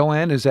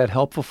 Joanne, is that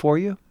helpful for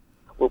you?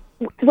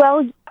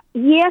 Well,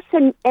 yes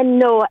and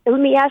no.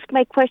 Let me ask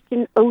my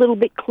question a little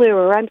bit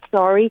clearer. I'm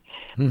sorry.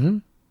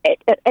 And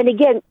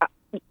again,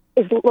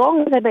 as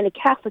long as I've been a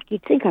Catholic,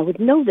 you'd think I would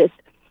know this.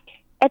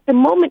 at the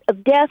moment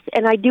of death,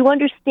 and I do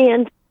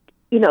understand,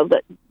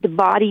 the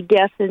body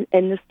death and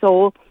the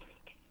soul.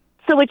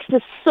 So it's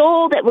the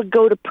soul that would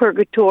go to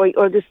purgatory,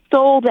 or the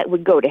soul that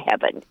would go to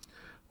heaven.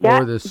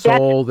 Or the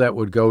soul that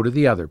would go to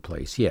the other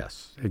place.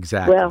 Yes,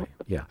 exactly. Well,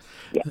 yeah.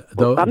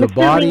 I'm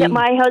assuming that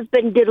my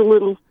husband did a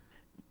little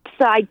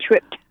side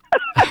trip.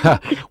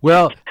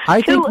 Well,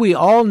 I think we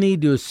all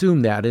need to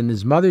assume that. And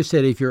his mother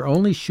said, if you're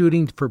only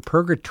shooting for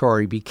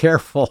purgatory, be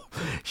careful.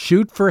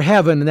 Shoot for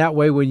heaven, and that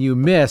way when you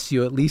miss,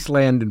 you at least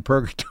land in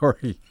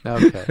purgatory.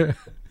 Okay.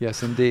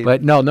 Yes, indeed.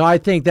 But no, I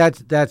think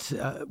that's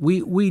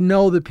we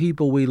know the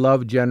people we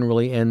love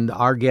generally, and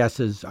our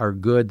guesses are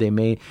good. They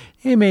may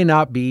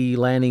not be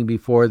landing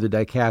before the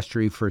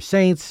dicastery for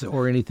saints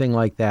or anything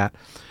like that,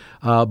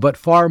 but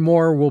far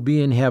more will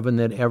be in heaven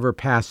than ever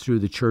passed through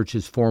the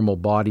church's formal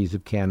bodies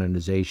of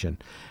canonization,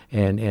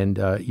 and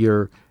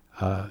you're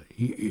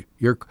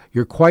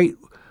quite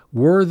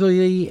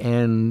worthily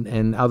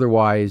and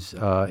otherwise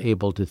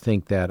able to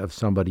think that of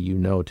somebody you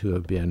know to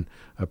have been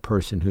a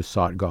person who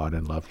sought God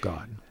and loved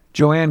God.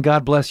 Joanne,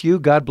 God bless you.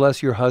 God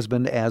bless your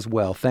husband as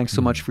well. Thanks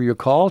so much for your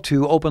call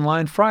to Open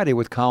Line Friday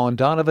with Colin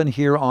Donovan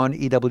here on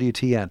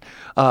EWTN.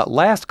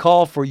 Last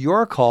call for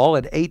your call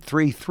at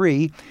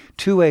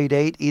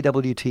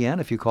 833-288-EWTN.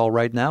 If you call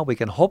right now, we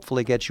can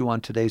hopefully get you on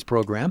today's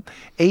program.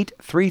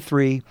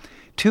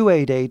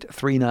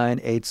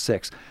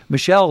 833-288-3986.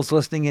 Michelle's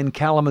listening in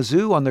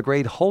Kalamazoo on the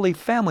Great Holy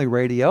Family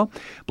Radio.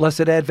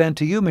 Blessed Advent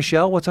to you,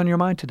 Michelle. What's on your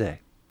mind today?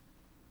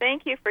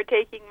 Thank you for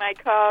taking my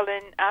call,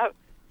 and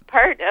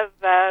part of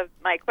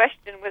my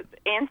question was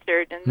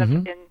answered in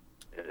the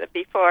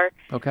before.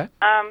 Okay.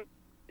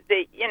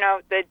 The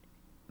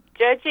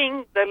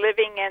judging the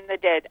living and the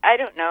dead. I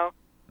don't know.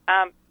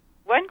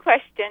 One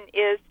question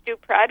is: do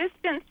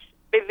Protestants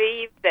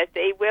believe that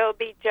they will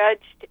be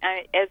judged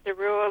as a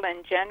rule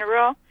in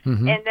general,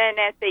 and then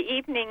at the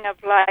evening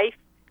of life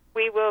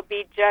we will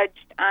be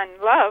judged on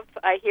love?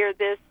 I hear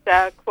this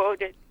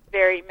quoted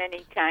very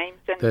many times.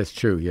 And that's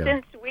true. Yeah.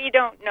 Since we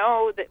don't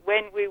know that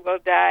when we will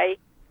die,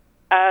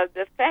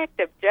 the fact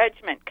of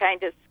judgment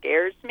kind of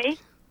scares me.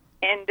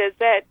 And does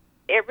that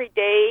every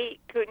day,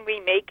 couldn't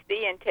we make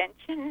the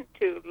intention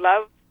to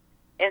love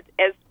as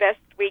best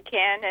we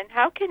can? And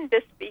how can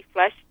this be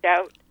fleshed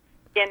out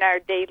in our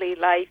daily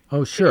life?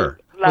 Oh, sure.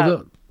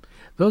 Well,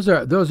 those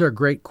are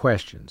great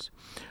questions.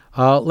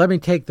 Let me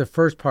take the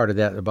first part of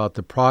that about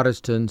the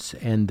Protestants,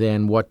 and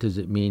then what does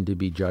it mean to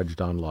be judged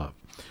on love?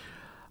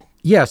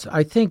 Yes,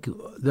 I think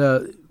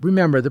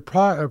remember the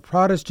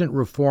Protestant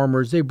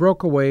reformers, they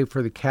broke away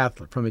from the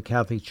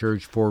Catholic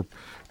Church for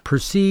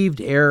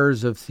perceived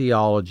errors of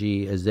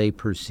theology as they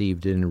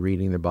perceived it in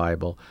reading the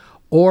Bible,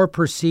 or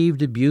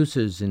perceived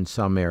abuses in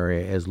some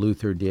area, as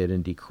Luther did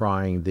in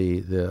decrying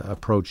the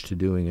approach to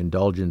doing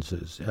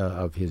indulgences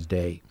of his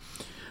day.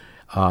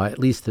 At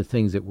least the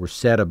things that were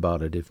said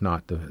about it, if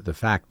not the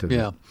fact of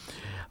it.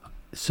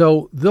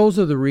 So those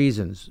are the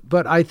reasons.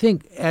 But I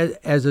think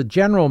as a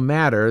general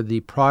matter, the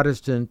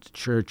Protestant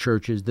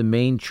churches, the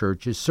main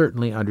churches,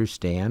 certainly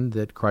understand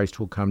that Christ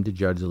will come to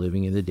judge the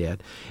living and the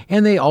dead.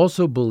 And they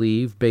also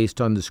believe,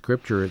 based on the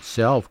Scripture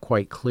itself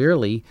quite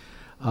clearly,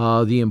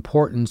 the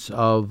importance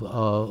of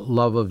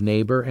love of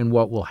neighbor and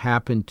what will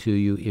happen to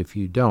you if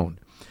you don't.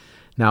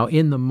 Now,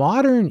 in the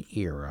modern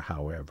era,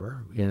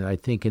 however, and I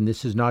think, and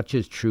this is not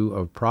just true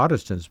of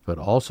Protestants, but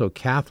also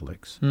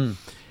Catholics,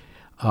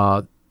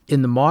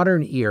 in the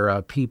modern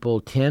era, people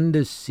tend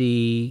to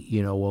see,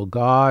 well,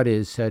 God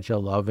is such a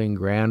loving,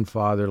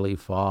 grandfatherly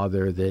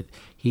Father that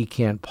he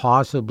can't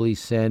possibly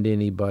send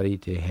anybody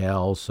to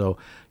hell. So,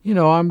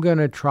 I'm going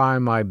to try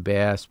my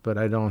best, but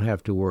I don't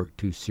have to work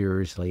too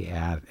seriously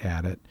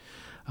at it.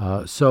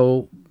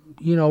 So,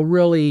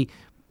 really,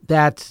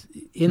 that's,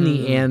 in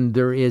the end,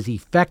 there is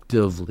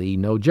effectively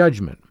no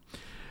judgment.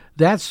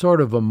 That's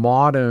sort of a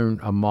modern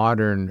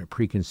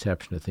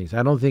preconception of things.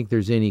 I don't think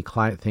there's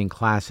anything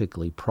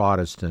classically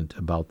Protestant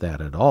about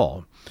that at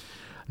all.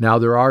 Now,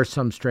 there are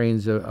some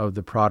strains of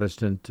the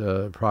Protestant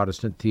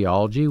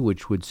theology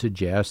which would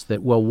suggest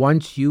that, well,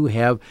 once you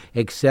have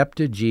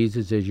accepted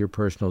Jesus as your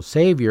personal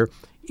Savior,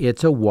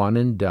 it's a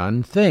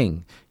one-and-done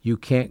thing. You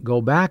can't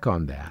go back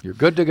on that. You're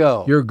good to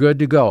go. You're good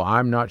to go.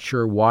 I'm not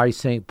sure why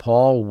St.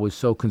 Paul was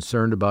so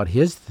concerned about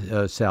his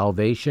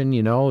salvation,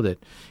 that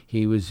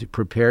he was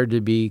prepared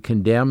to be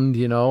condemned,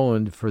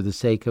 and for the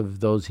sake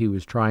of those he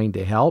was trying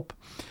to help.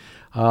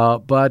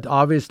 But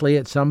obviously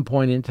at some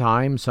point in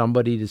time,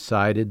 somebody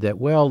decided that,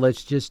 well,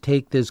 let's just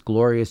take this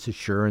glorious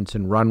assurance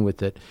and run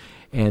with it.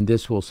 And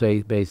this will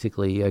say,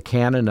 basically,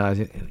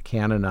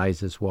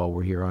 canonize us while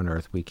we're here on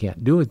earth. We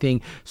can't do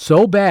anything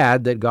so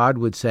bad that God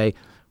would say,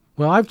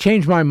 well, I've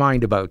changed my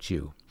mind about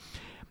you.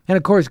 And,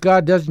 of course,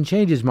 God doesn't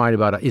change his mind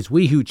about it. It's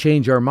we who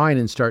change our mind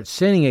and start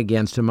sinning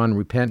against him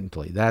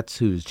unrepentantly. That's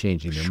who's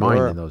changing their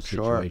mind in those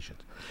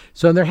situations.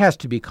 So there has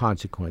to be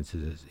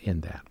consequences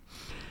in that.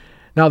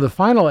 Now, the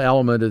final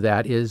element of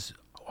that is,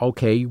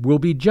 okay, we'll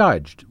be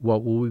judged.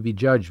 What will we be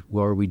judged?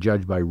 Well, are we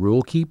judged by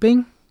rule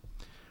keeping?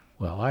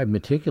 Well, I've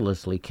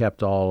meticulously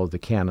kept all of the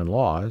canon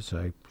laws.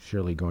 I'm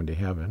surely going to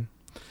heaven.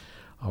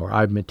 or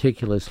I've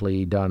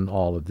meticulously done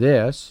all of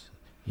this.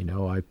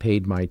 I've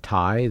paid my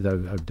tithe,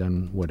 I've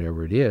done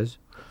whatever it is.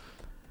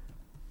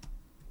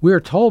 We are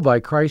told by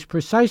Christ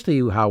precisely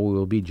how we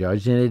will be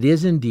judged, and it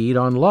is indeed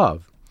on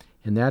love.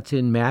 And that's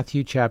in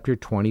Matthew chapter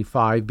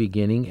 25,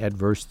 beginning at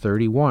verse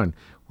 31,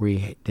 where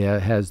he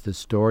has the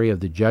story of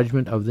the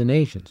judgment of the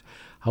nations.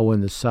 How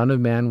when the Son of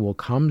Man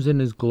comes in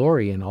his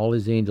glory and all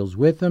his angels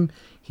with him,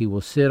 he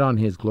will sit on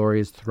his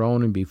glorious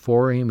throne, and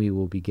before him he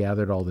will be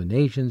gathered all the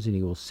nations, and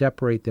he will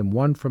separate them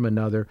one from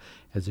another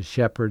as a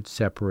shepherd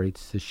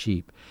separates the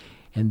sheep.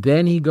 And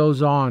then he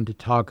goes on to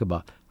talk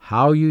about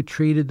how you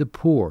treated the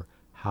poor,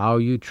 how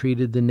you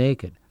treated the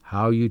naked,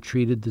 how you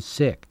treated the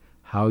sick,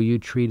 how you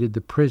treated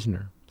the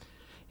prisoner.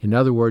 In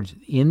other words,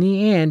 in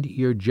the end,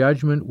 your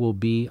judgment will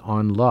be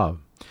on love.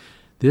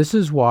 This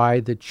is why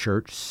the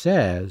church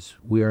says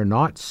we are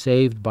not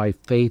saved by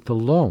faith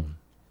alone.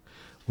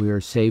 We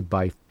are saved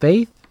by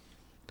faith.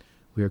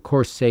 We are, of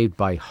course, saved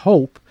by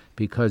hope,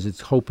 because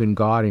it's hope in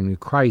God and in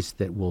Christ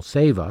that will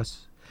save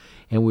us.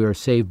 And we are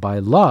saved by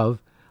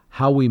love,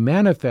 how we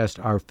manifest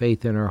our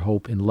faith and our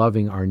hope in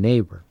loving our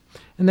neighbor.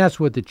 And that's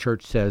what the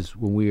church says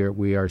when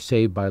we are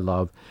saved by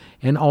love.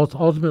 And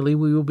ultimately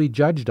we will be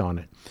judged on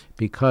it.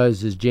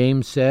 Because, as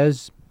James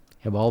says,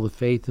 have all the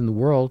faith in the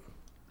world,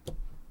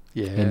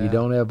 and you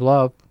don't have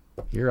love,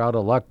 you're out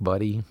of luck,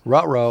 buddy.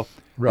 Ruh-roh.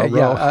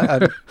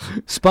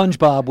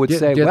 SpongeBob would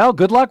say, well,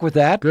 good luck with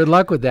that. Good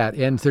luck with that.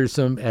 And there's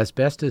some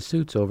asbestos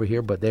suits over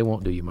here, but they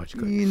won't do you much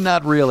good.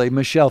 Not really.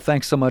 Michelle,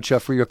 thanks so much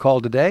for your call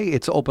today.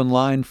 It's Open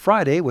Line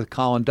Friday with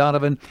Colin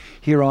Donovan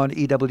here on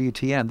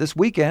EWTN. This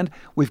weekend,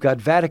 we've got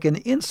Vatican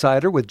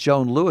Insider with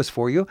Joan Lewis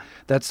for you.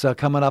 That's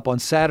coming up on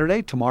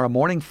Saturday, tomorrow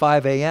morning,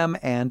 5 a.m.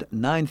 and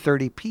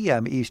 9:30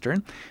 p.m.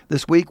 Eastern.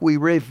 This week, we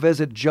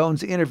revisit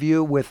Joan's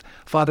interview with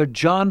Father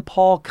John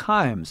Paul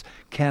Kimes,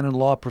 canon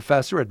law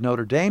professor at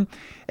Notre Dame,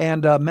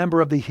 and a member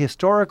of the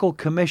Historical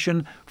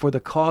Commission for the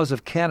Cause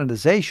of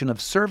Canonization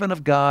of Servant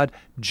of God,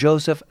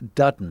 Joseph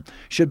Dutton.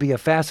 Should be a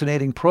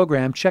fascinating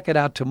program. Check it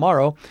out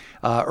tomorrow,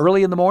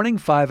 early in the morning,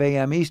 5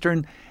 a.m.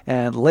 Eastern,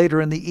 and later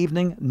in the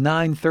evening,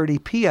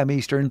 9:30 p.m.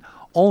 Eastern,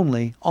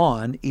 only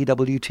on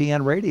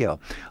EWTN Radio.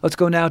 Let's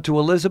go now to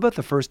Elizabeth,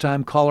 a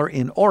first-time caller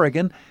in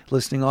Oregon,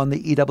 listening on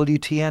the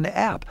EWTN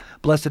app.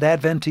 Blessed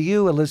Advent to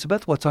you,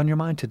 Elizabeth. What's on your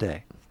mind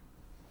today?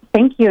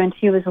 Thank you, and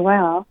to you as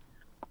well.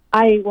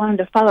 I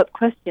wanted a follow-up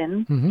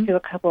question to a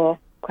couple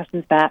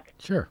questions back.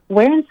 Sure.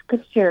 Where in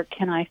Scripture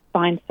can I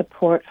find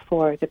support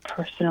for the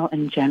personal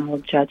and general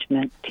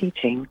judgment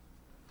teaching?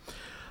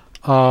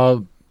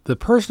 The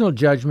personal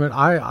judgment,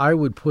 I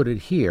would put it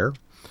here,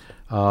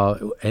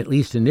 at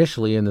least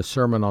initially in the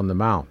Sermon on the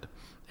Mount.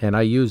 And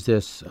I use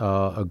this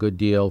a good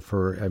deal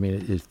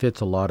it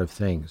fits a lot of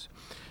things.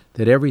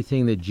 That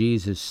everything that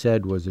Jesus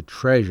said was a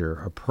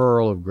treasure, a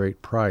pearl of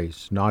great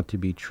price, not to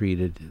be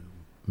treated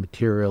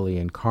materially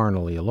and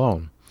carnally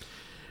alone.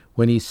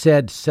 When he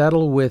said,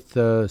 settle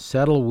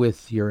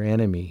with your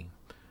enemy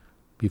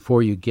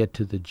before you get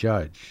to the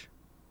judge,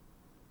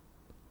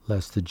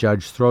 lest the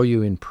judge throw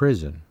you in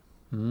prison,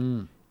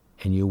 and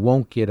you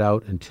won't get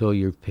out until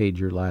you've paid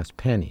your last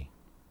penny.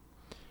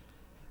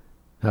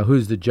 Now,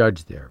 who's the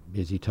judge there?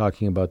 Is he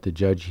talking about the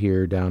judge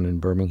here down in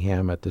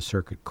Birmingham at the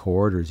circuit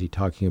court, or is he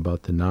talking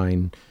about the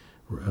 9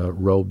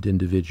 robed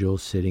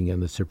individuals sitting in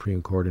the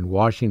Supreme Court in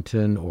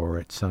Washington or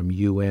at some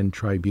UN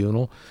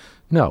tribunal?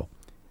 No.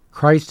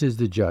 Christ is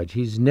the judge.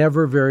 He's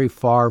never very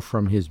far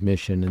from his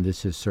mission, and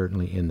this is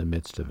certainly in the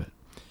midst of it.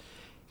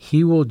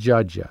 He will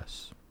judge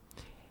us.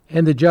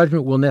 And the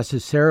judgment will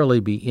necessarily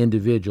be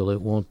individual.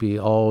 It won't be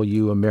all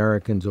you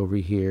Americans over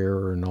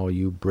here and all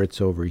you Brits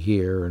over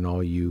here and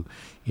all you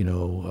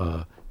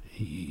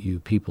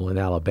people in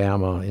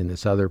Alabama in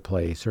this other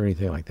place or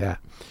anything like that.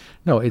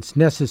 No, it's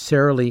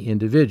necessarily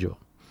individual.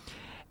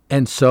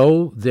 And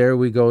so there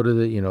we go to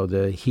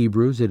the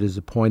Hebrews. It is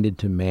appointed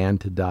to man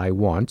to die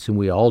once, and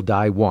we all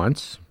die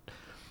once.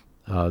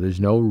 There's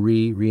no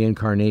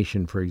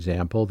reincarnation, for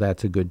example.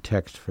 That's a good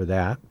text for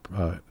that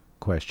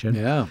question.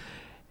 Yeah.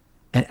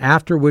 And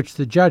after which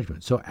the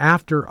judgment. So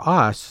after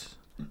us,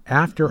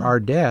 after our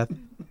death,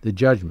 the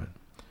judgment.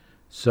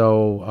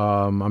 So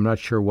I'm not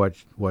sure what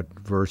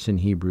verse in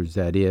Hebrews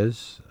that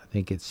is. I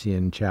think it's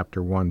in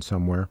chapter 1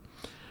 somewhere.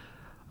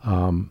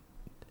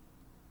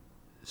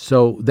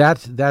 So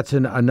that's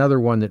another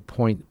one that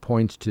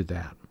points to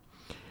that.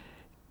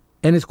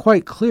 And it's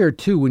quite clear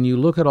too when you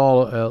look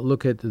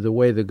at the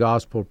way the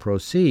gospel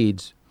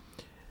proceeds,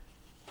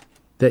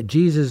 that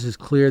Jesus is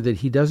clear that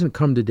he doesn't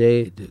come to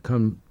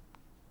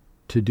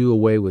do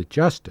away with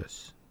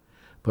justice,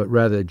 but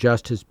rather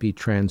justice be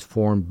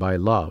transformed by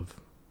love.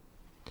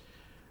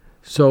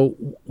 So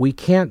we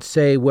can't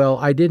say, well,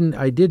 I didn't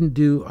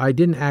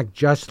act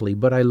justly,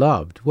 but I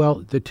loved.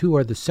 Well, the two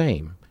are the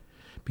same,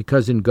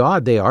 because in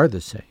God they are the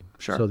same.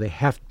 Sure. So they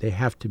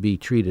have to be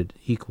treated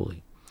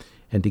equally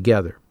and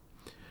together.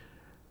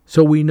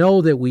 So we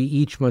know that we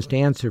each must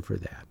answer for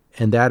that,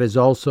 and that is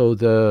also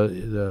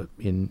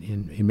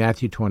in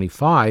Matthew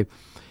 25.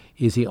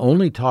 Is he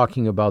only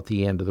talking about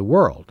the end of the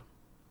world?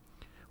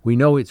 We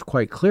know it's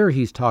quite clear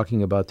he's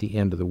talking about the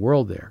end of the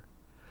world there.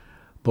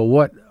 But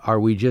what, are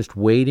we just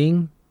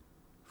waiting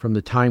from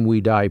the time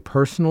we die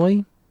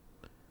personally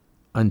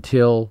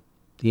until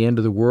the end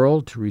of the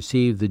world to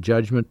receive the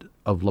judgment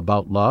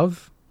about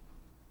love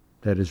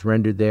that is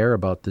rendered there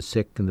about the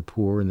sick and the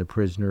poor and the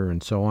prisoner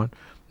and so on?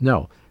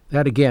 No,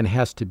 that again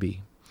has to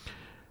be.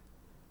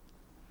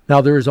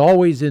 Now, there is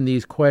always in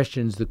these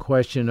questions the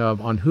question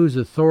of on whose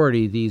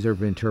authority these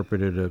are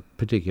interpreted a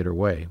particular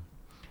way.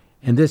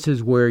 And this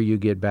is where you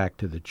get back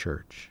to the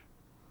church.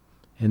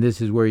 And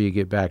this is where you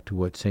get back to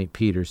what St.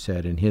 Peter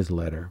said in his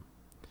letter.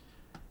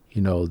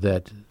 You know,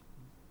 that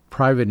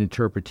private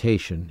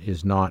interpretation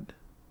is not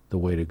the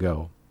way to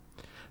go.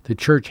 The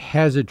church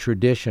has a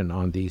tradition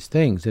on these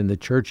things, and the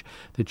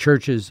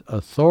church's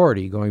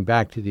authority, going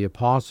back to the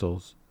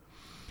apostles,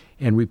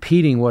 and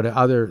repeating what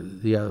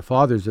the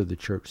fathers of the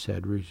church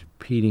said,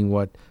 repeating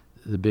what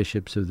the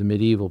bishops of the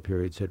medieval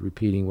period said,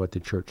 repeating what the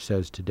church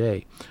says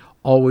today.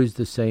 Always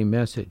the same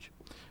message.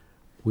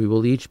 We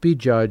will each be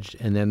judged,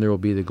 and then there will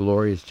be the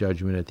glorious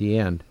judgment at the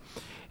end.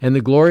 And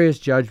the glorious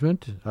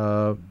judgment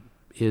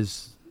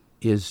is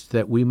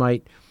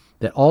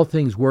that all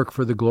things work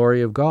for the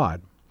glory of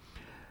God.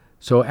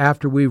 So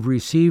after we've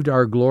received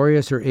our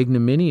glorious or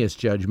ignominious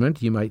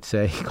judgment, you might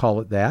say, call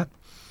it that,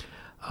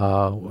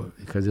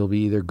 because it'll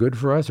be either good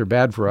for us or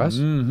bad for us.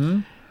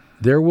 Mm-hmm.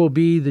 There will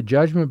be the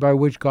judgment by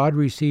which God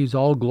receives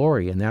all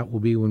glory, and that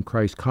will be when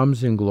Christ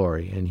comes in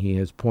glory. And he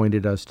has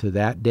pointed us to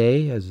that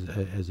day as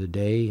a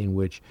day in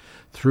which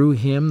through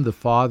him the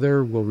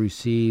Father will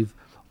receive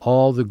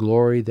all the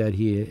glory that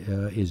he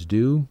is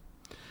due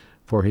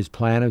for his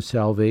plan of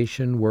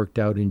salvation worked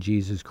out in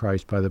Jesus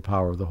Christ by the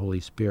power of the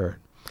Holy Spirit.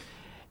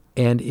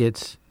 And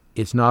it's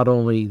not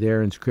only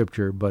there in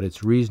Scripture, but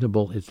it's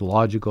reasonable, it's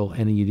logical,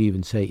 and you'd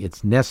even say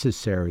it's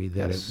necessary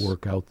that it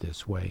work out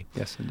this way.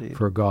 Yes, indeed.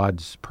 For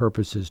God's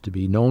purposes to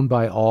be known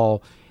by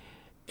all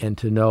and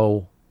to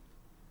know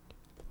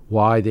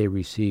why they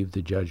received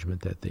the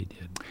judgment that they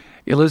did.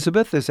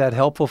 Elizabeth, is that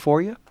helpful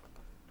for you?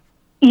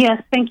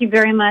 Yes, thank you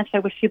very much. I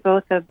wish you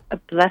both a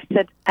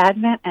blessed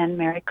Advent and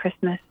Merry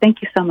Christmas.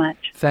 Thank you so much.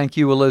 Thank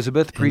you,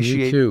 Elizabeth.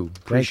 Appreciate you too.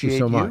 Thank you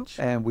so much.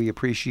 And we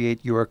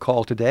appreciate your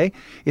call today.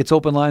 It's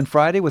Open Line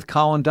Friday with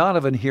Colin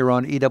Donovan here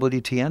on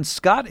EWTN.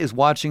 Scott is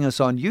watching us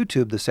on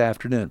YouTube this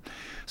afternoon.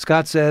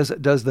 Scott says,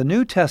 does the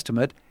New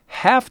Testament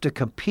have to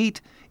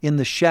compete in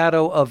the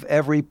shadow of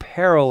every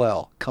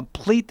parallel?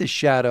 Complete the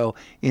shadow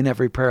in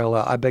every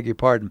parallel. I beg your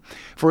pardon.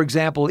 For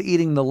example,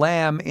 eating the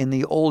lamb in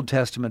the Old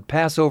Testament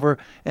Passover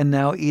and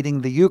now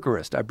eating the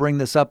Eucharist. I bring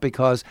this up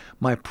because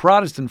my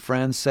Protestant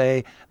friends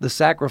say the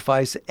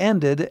sacrifice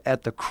ended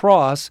at the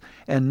cross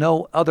and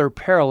no other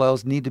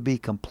parallels need to be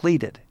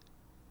completed.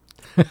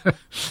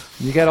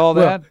 You got all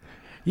that?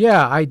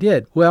 Yeah, I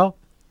did. Well,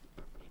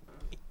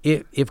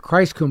 if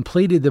Christ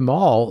completed them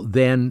all,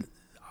 then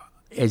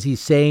as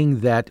he's saying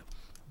that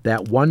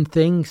one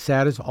thing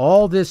satisfies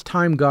all this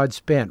time God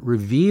spent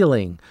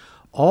revealing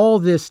all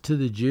this to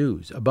the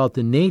Jews about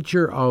the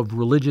nature of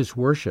religious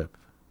worship,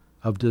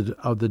 of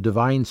the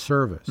divine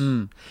service,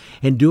 and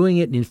doing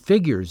it in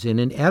figures and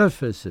in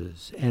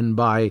edifices and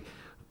by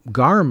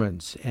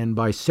garments and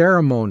by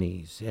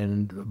ceremonies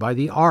and by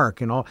the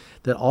ark, and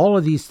all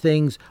of these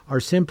things are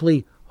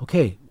simply,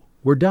 okay,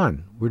 we're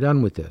done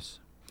with this.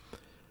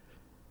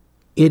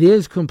 It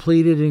is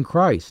completed in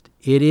Christ.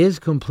 It is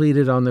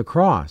completed on the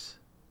cross.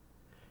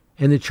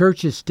 And the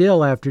church is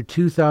still, after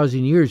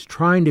 2,000 years,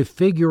 trying to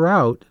figure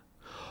out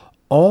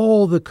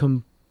all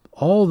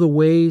the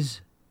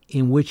ways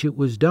in which it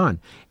was done.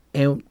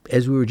 And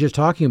as we were just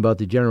talking about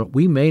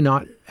we may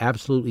not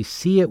absolutely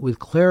see it with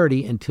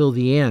clarity until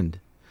the end,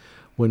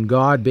 when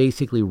God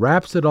basically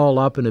wraps it all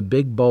up in a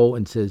big bow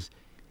and says,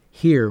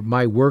 "Here,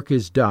 my work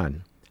is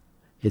done.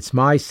 It's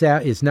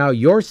now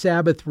your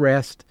Sabbath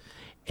rest."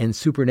 And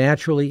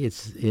supernaturally,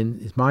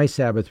 it's my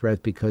Sabbath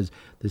rest because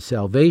the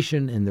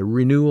salvation and the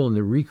renewal and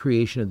the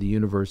recreation of the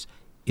universe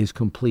is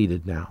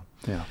completed now.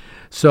 Yeah.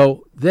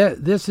 So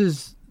this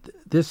is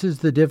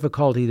the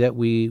difficulty that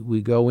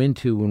we go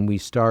into when we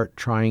start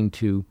trying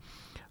to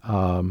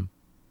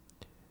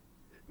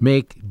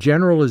make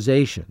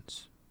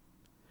generalizations.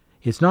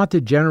 It's not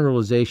the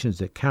generalizations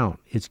that count.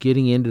 It's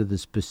getting into the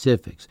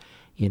specifics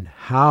in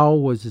how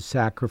was the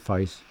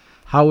sacrifices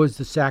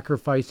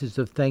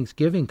of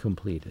Thanksgiving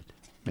completed.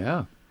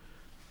 Yeah.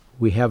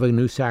 We have a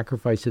new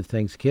sacrifice of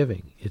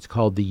thanksgiving. It's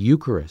called the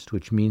Eucharist,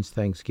 which means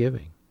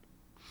thanksgiving.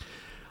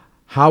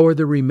 How are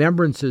the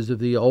remembrances of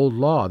the old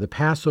law? The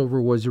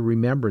Passover was a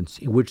remembrance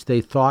in which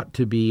they thought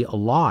to be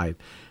alive.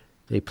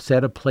 They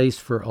set a place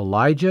for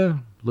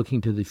Elijah,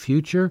 looking to the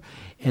future,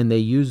 and they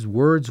used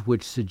words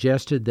which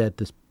suggested that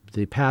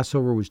the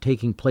Passover was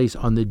taking place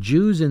on the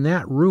Jews in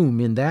that room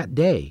in that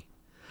day.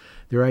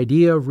 Their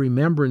idea of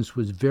remembrance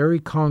was very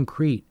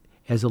concrete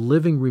as a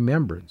living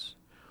remembrance.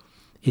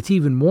 It's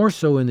even more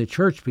so in the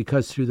church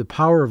because through the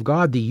power of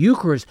God, the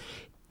Eucharist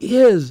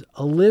is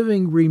a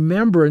living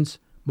remembrance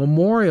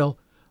memorial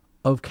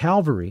of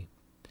Calvary.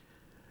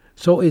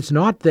 So it's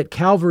not that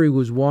Calvary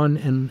was won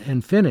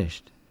and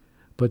finished,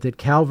 but that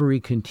Calvary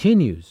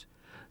continues,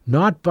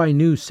 not by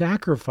new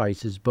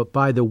sacrifices, but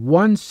by the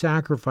one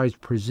sacrifice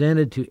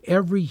presented to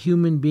every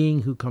human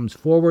being who comes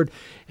forward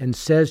and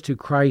says to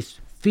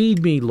Christ,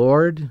 "Feed me,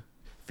 Lord,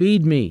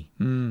 feed me,"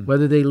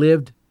 whether they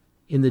lived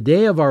in the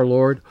day of our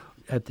Lord,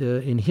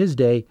 in his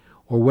day,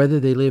 or whether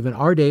they live in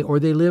our day, or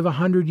they live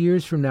 100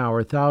 years from now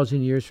or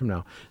 1,000 years from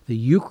now. The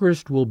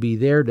Eucharist will be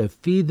there to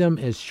feed them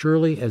as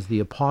surely as the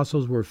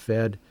apostles were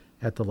fed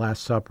at the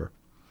Last Supper.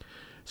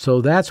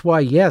 So that's why,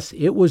 yes,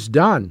 it was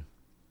done.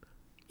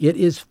 It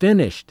is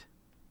finished,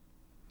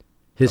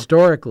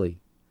 historically,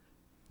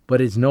 but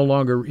it's no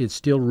longer, it's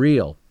still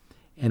real,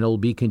 and it'll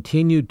be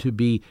continued to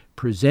be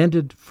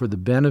presented for the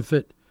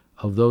benefit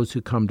of those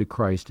who come to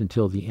Christ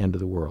until the end of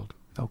the world.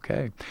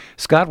 Okay.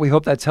 Scott, we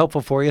hope that's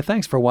helpful for you.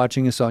 Thanks for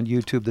watching us on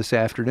YouTube this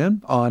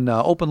afternoon on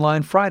Open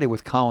Line Friday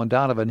with Colin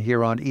Donovan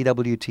here on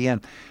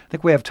EWTN. I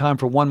think we have time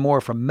for one more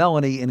from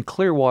Melanie in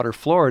Clearwater,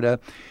 Florida.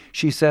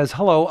 She says,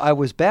 "Hello, I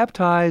was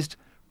baptized,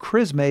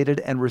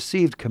 chrismated, and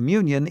received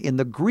communion in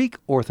the Greek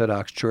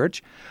Orthodox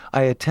Church.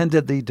 I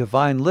attended the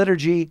Divine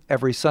Liturgy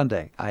every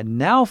Sunday. I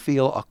now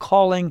feel a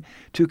calling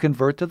to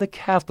convert to the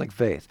Catholic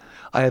faith.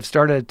 I have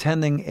started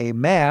attending a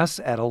Mass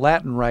at a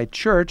Latin Rite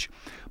church.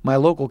 My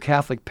local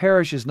Catholic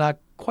parish is not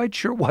quite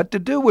sure what to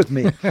do with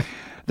me.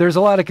 There's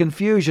a lot of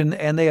confusion,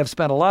 and they have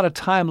spent a lot of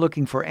time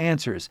looking for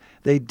answers.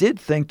 They did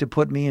think to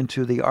put me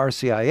into the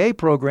RCIA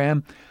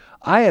program.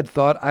 I had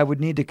thought I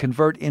would need to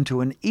convert into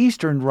an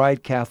Eastern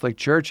Rite Catholic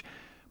church,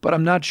 but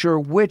I'm not sure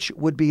which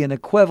would be an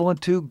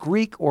equivalent to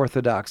Greek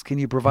Orthodox. Can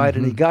you provide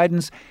any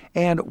guidance?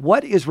 And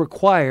what is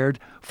required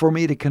for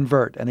me to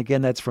convert?" And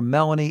again, that's from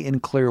Melanie in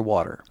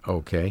Clearwater.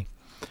 Okay.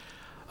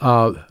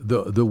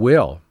 The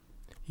will.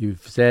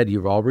 You've said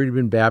you've already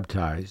been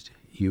baptized.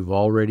 You've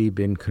already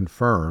been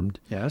confirmed.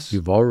 Yes.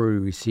 You've already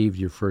received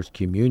your first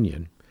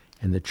communion,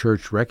 and the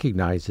church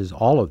recognizes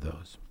all of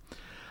those.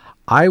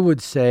 I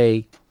would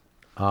say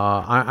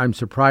I'm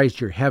surprised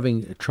you're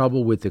having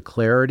trouble with the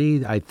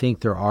clarity. I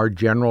think there are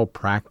general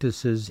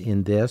practices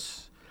in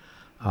this.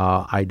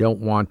 I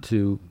don't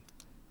know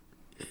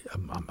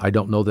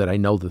that I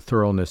know the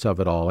thoroughness of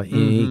it all in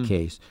any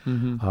case.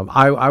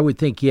 I would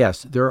think,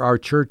 yes, there are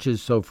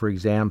churches. So, for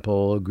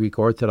example, Greek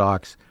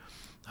Orthodox,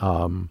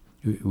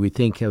 we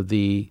think of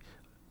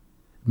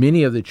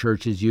many of the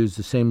churches use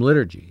the same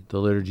liturgy, the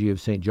liturgy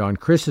of St. John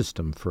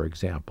Chrysostom, for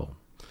example,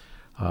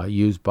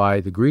 used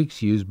by the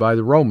Greeks, used by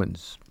the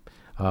Romans,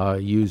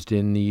 used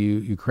in the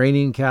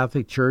Ukrainian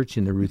Catholic Church,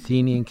 in the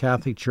Ruthenian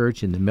Catholic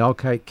Church, in the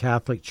Melkite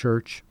Catholic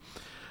Church.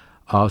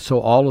 So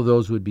all of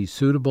those would be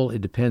suitable.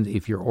 It depends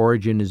if your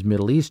origin is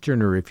Middle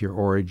Eastern or if your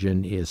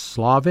origin is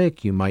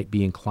Slavic. You might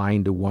be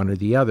inclined to one or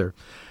the other.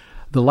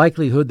 The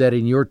likelihood that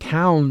in your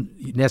town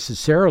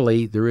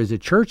necessarily there is a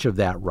church of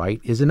that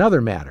rite is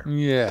another matter.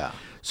 Yeah.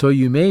 So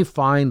you may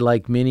find,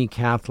 like many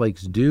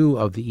Catholics do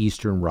of the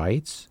Eastern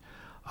rites,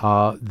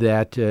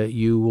 that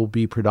you will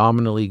be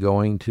predominantly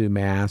going to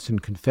Mass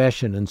and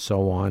confession and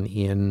so on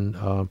in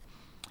a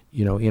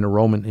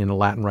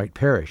Latin Rite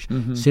parish,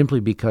 simply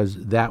because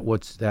that's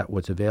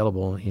what's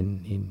available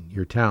in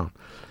your town.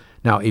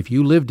 Now, if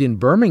you lived in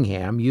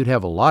Birmingham, you'd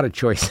have a lot of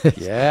choices.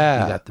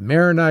 Yeah, you got the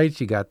Maronites,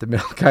 you got the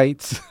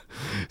Melkites,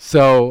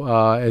 so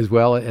as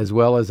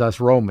well as us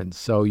Romans.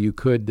 So you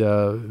could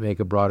make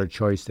a broader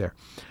choice there.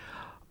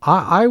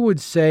 I would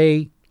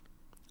say,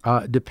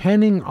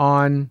 depending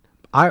on.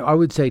 I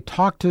would say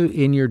talk to,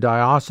 in your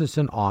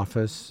diocesan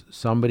office,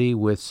 somebody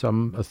with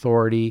some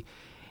authority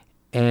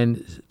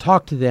and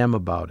talk to them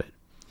about it.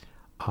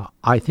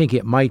 I think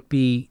it might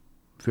be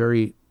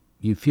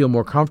you feel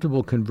more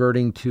comfortable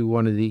converting to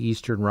one of the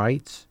Eastern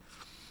rites.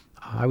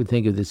 I would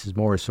think of this as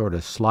more sort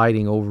of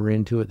sliding over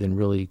into it than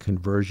really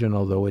conversion,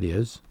 although it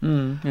is.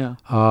 Yeah.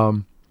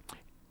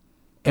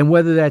 And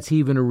whether that's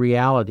even a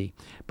reality.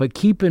 But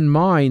keep in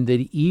mind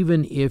that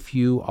even if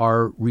you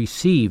are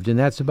received, and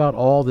that's about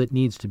all that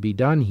needs to be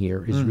done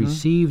here, is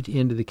received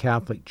into the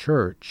Catholic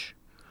Church,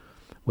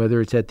 whether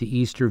it's at the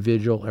Easter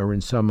Vigil or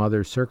in some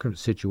other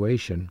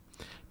situation,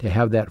 to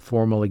have that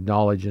formal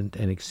acknowledgement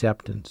and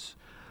acceptance,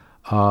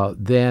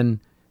 then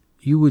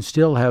you would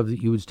still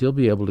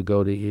be able to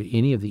go to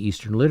any of the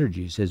Eastern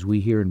liturgies, as we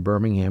here in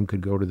Birmingham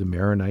could go to the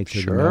Maronites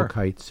or the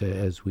Melkites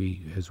as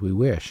we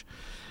wish.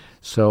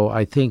 So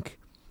I think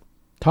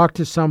talk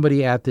to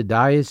somebody at the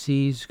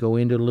diocese, go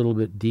into it a little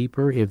bit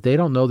deeper. If they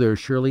don't know, there are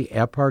surely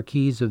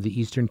eparchies of the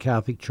Eastern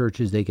Catholic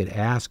churches they could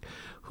ask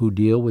who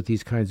deal with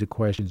these kinds of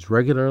questions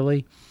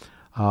regularly.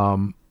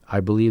 I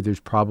believe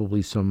there's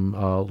probably some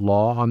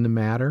law on the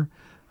matter,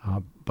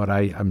 but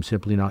I'm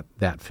simply not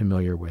that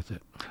familiar with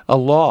it. A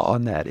law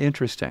on that.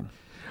 Interesting.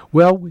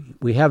 Well,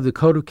 we have the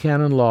Code of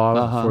Canon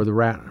Law for the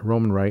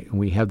Roman Rite, and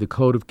we have the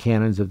Code of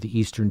Canons of the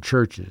Eastern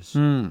churches.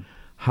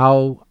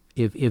 How,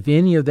 if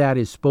any of that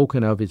is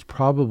spoken of, it's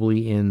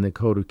probably in the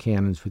Code of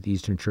Canons for the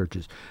Eastern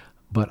churches,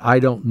 but I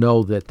don't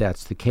know that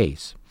that's the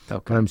case.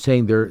 Okay. But I'm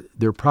saying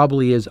there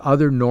probably is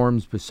other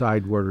norms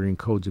beside what are in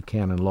codes of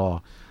canon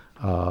law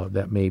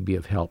that may be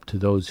of help to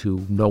those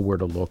who know where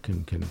to look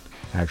and can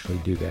actually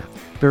do that.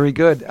 Very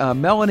good.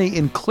 Melanie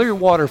in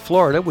Clearwater,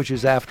 Florida, which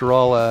is, after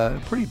all, a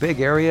pretty big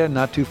area,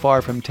 not too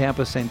far from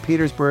Tampa, St.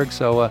 Petersburg.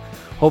 So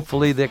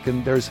hopefully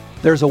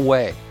there's a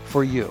way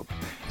for you.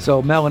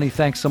 So, Melanie,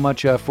 thanks so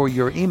much for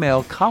your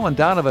email. Colin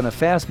Donovan, a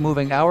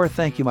fast-moving hour.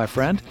 Thank you, my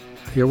friend.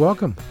 You're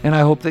welcome. And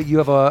I hope that you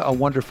have a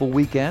wonderful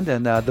weekend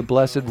and the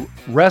blessed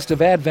rest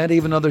of Advent,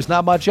 even though there's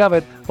not much of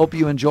it. Hope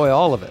you enjoy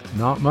all of it.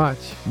 Not much.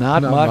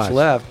 Not much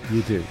left.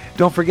 You do.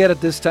 Don't forget at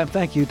this time,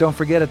 thank you. Don't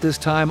forget at this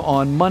time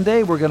on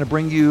Monday, we're going to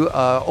bring you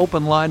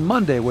Open Line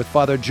Monday with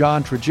Father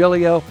John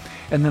Trigilio.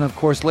 And then, of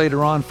course,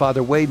 later on,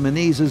 Father Wade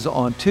Menezes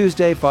on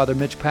Tuesday, Father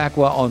Mitch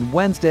Pacwa on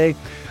Wednesday.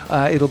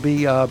 It'll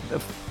be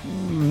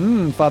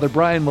Father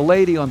Brian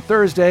Milady on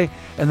Thursday,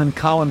 and then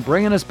Colin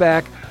bringing us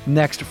back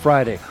next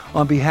Friday.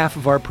 On behalf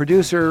of our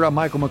producer,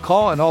 Michael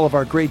McCall, and all of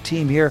our great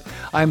team here,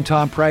 I'm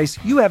Tom Price.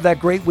 You have that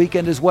great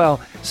weekend as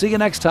well. See you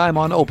next time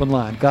on Open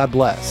Line. God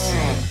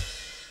bless.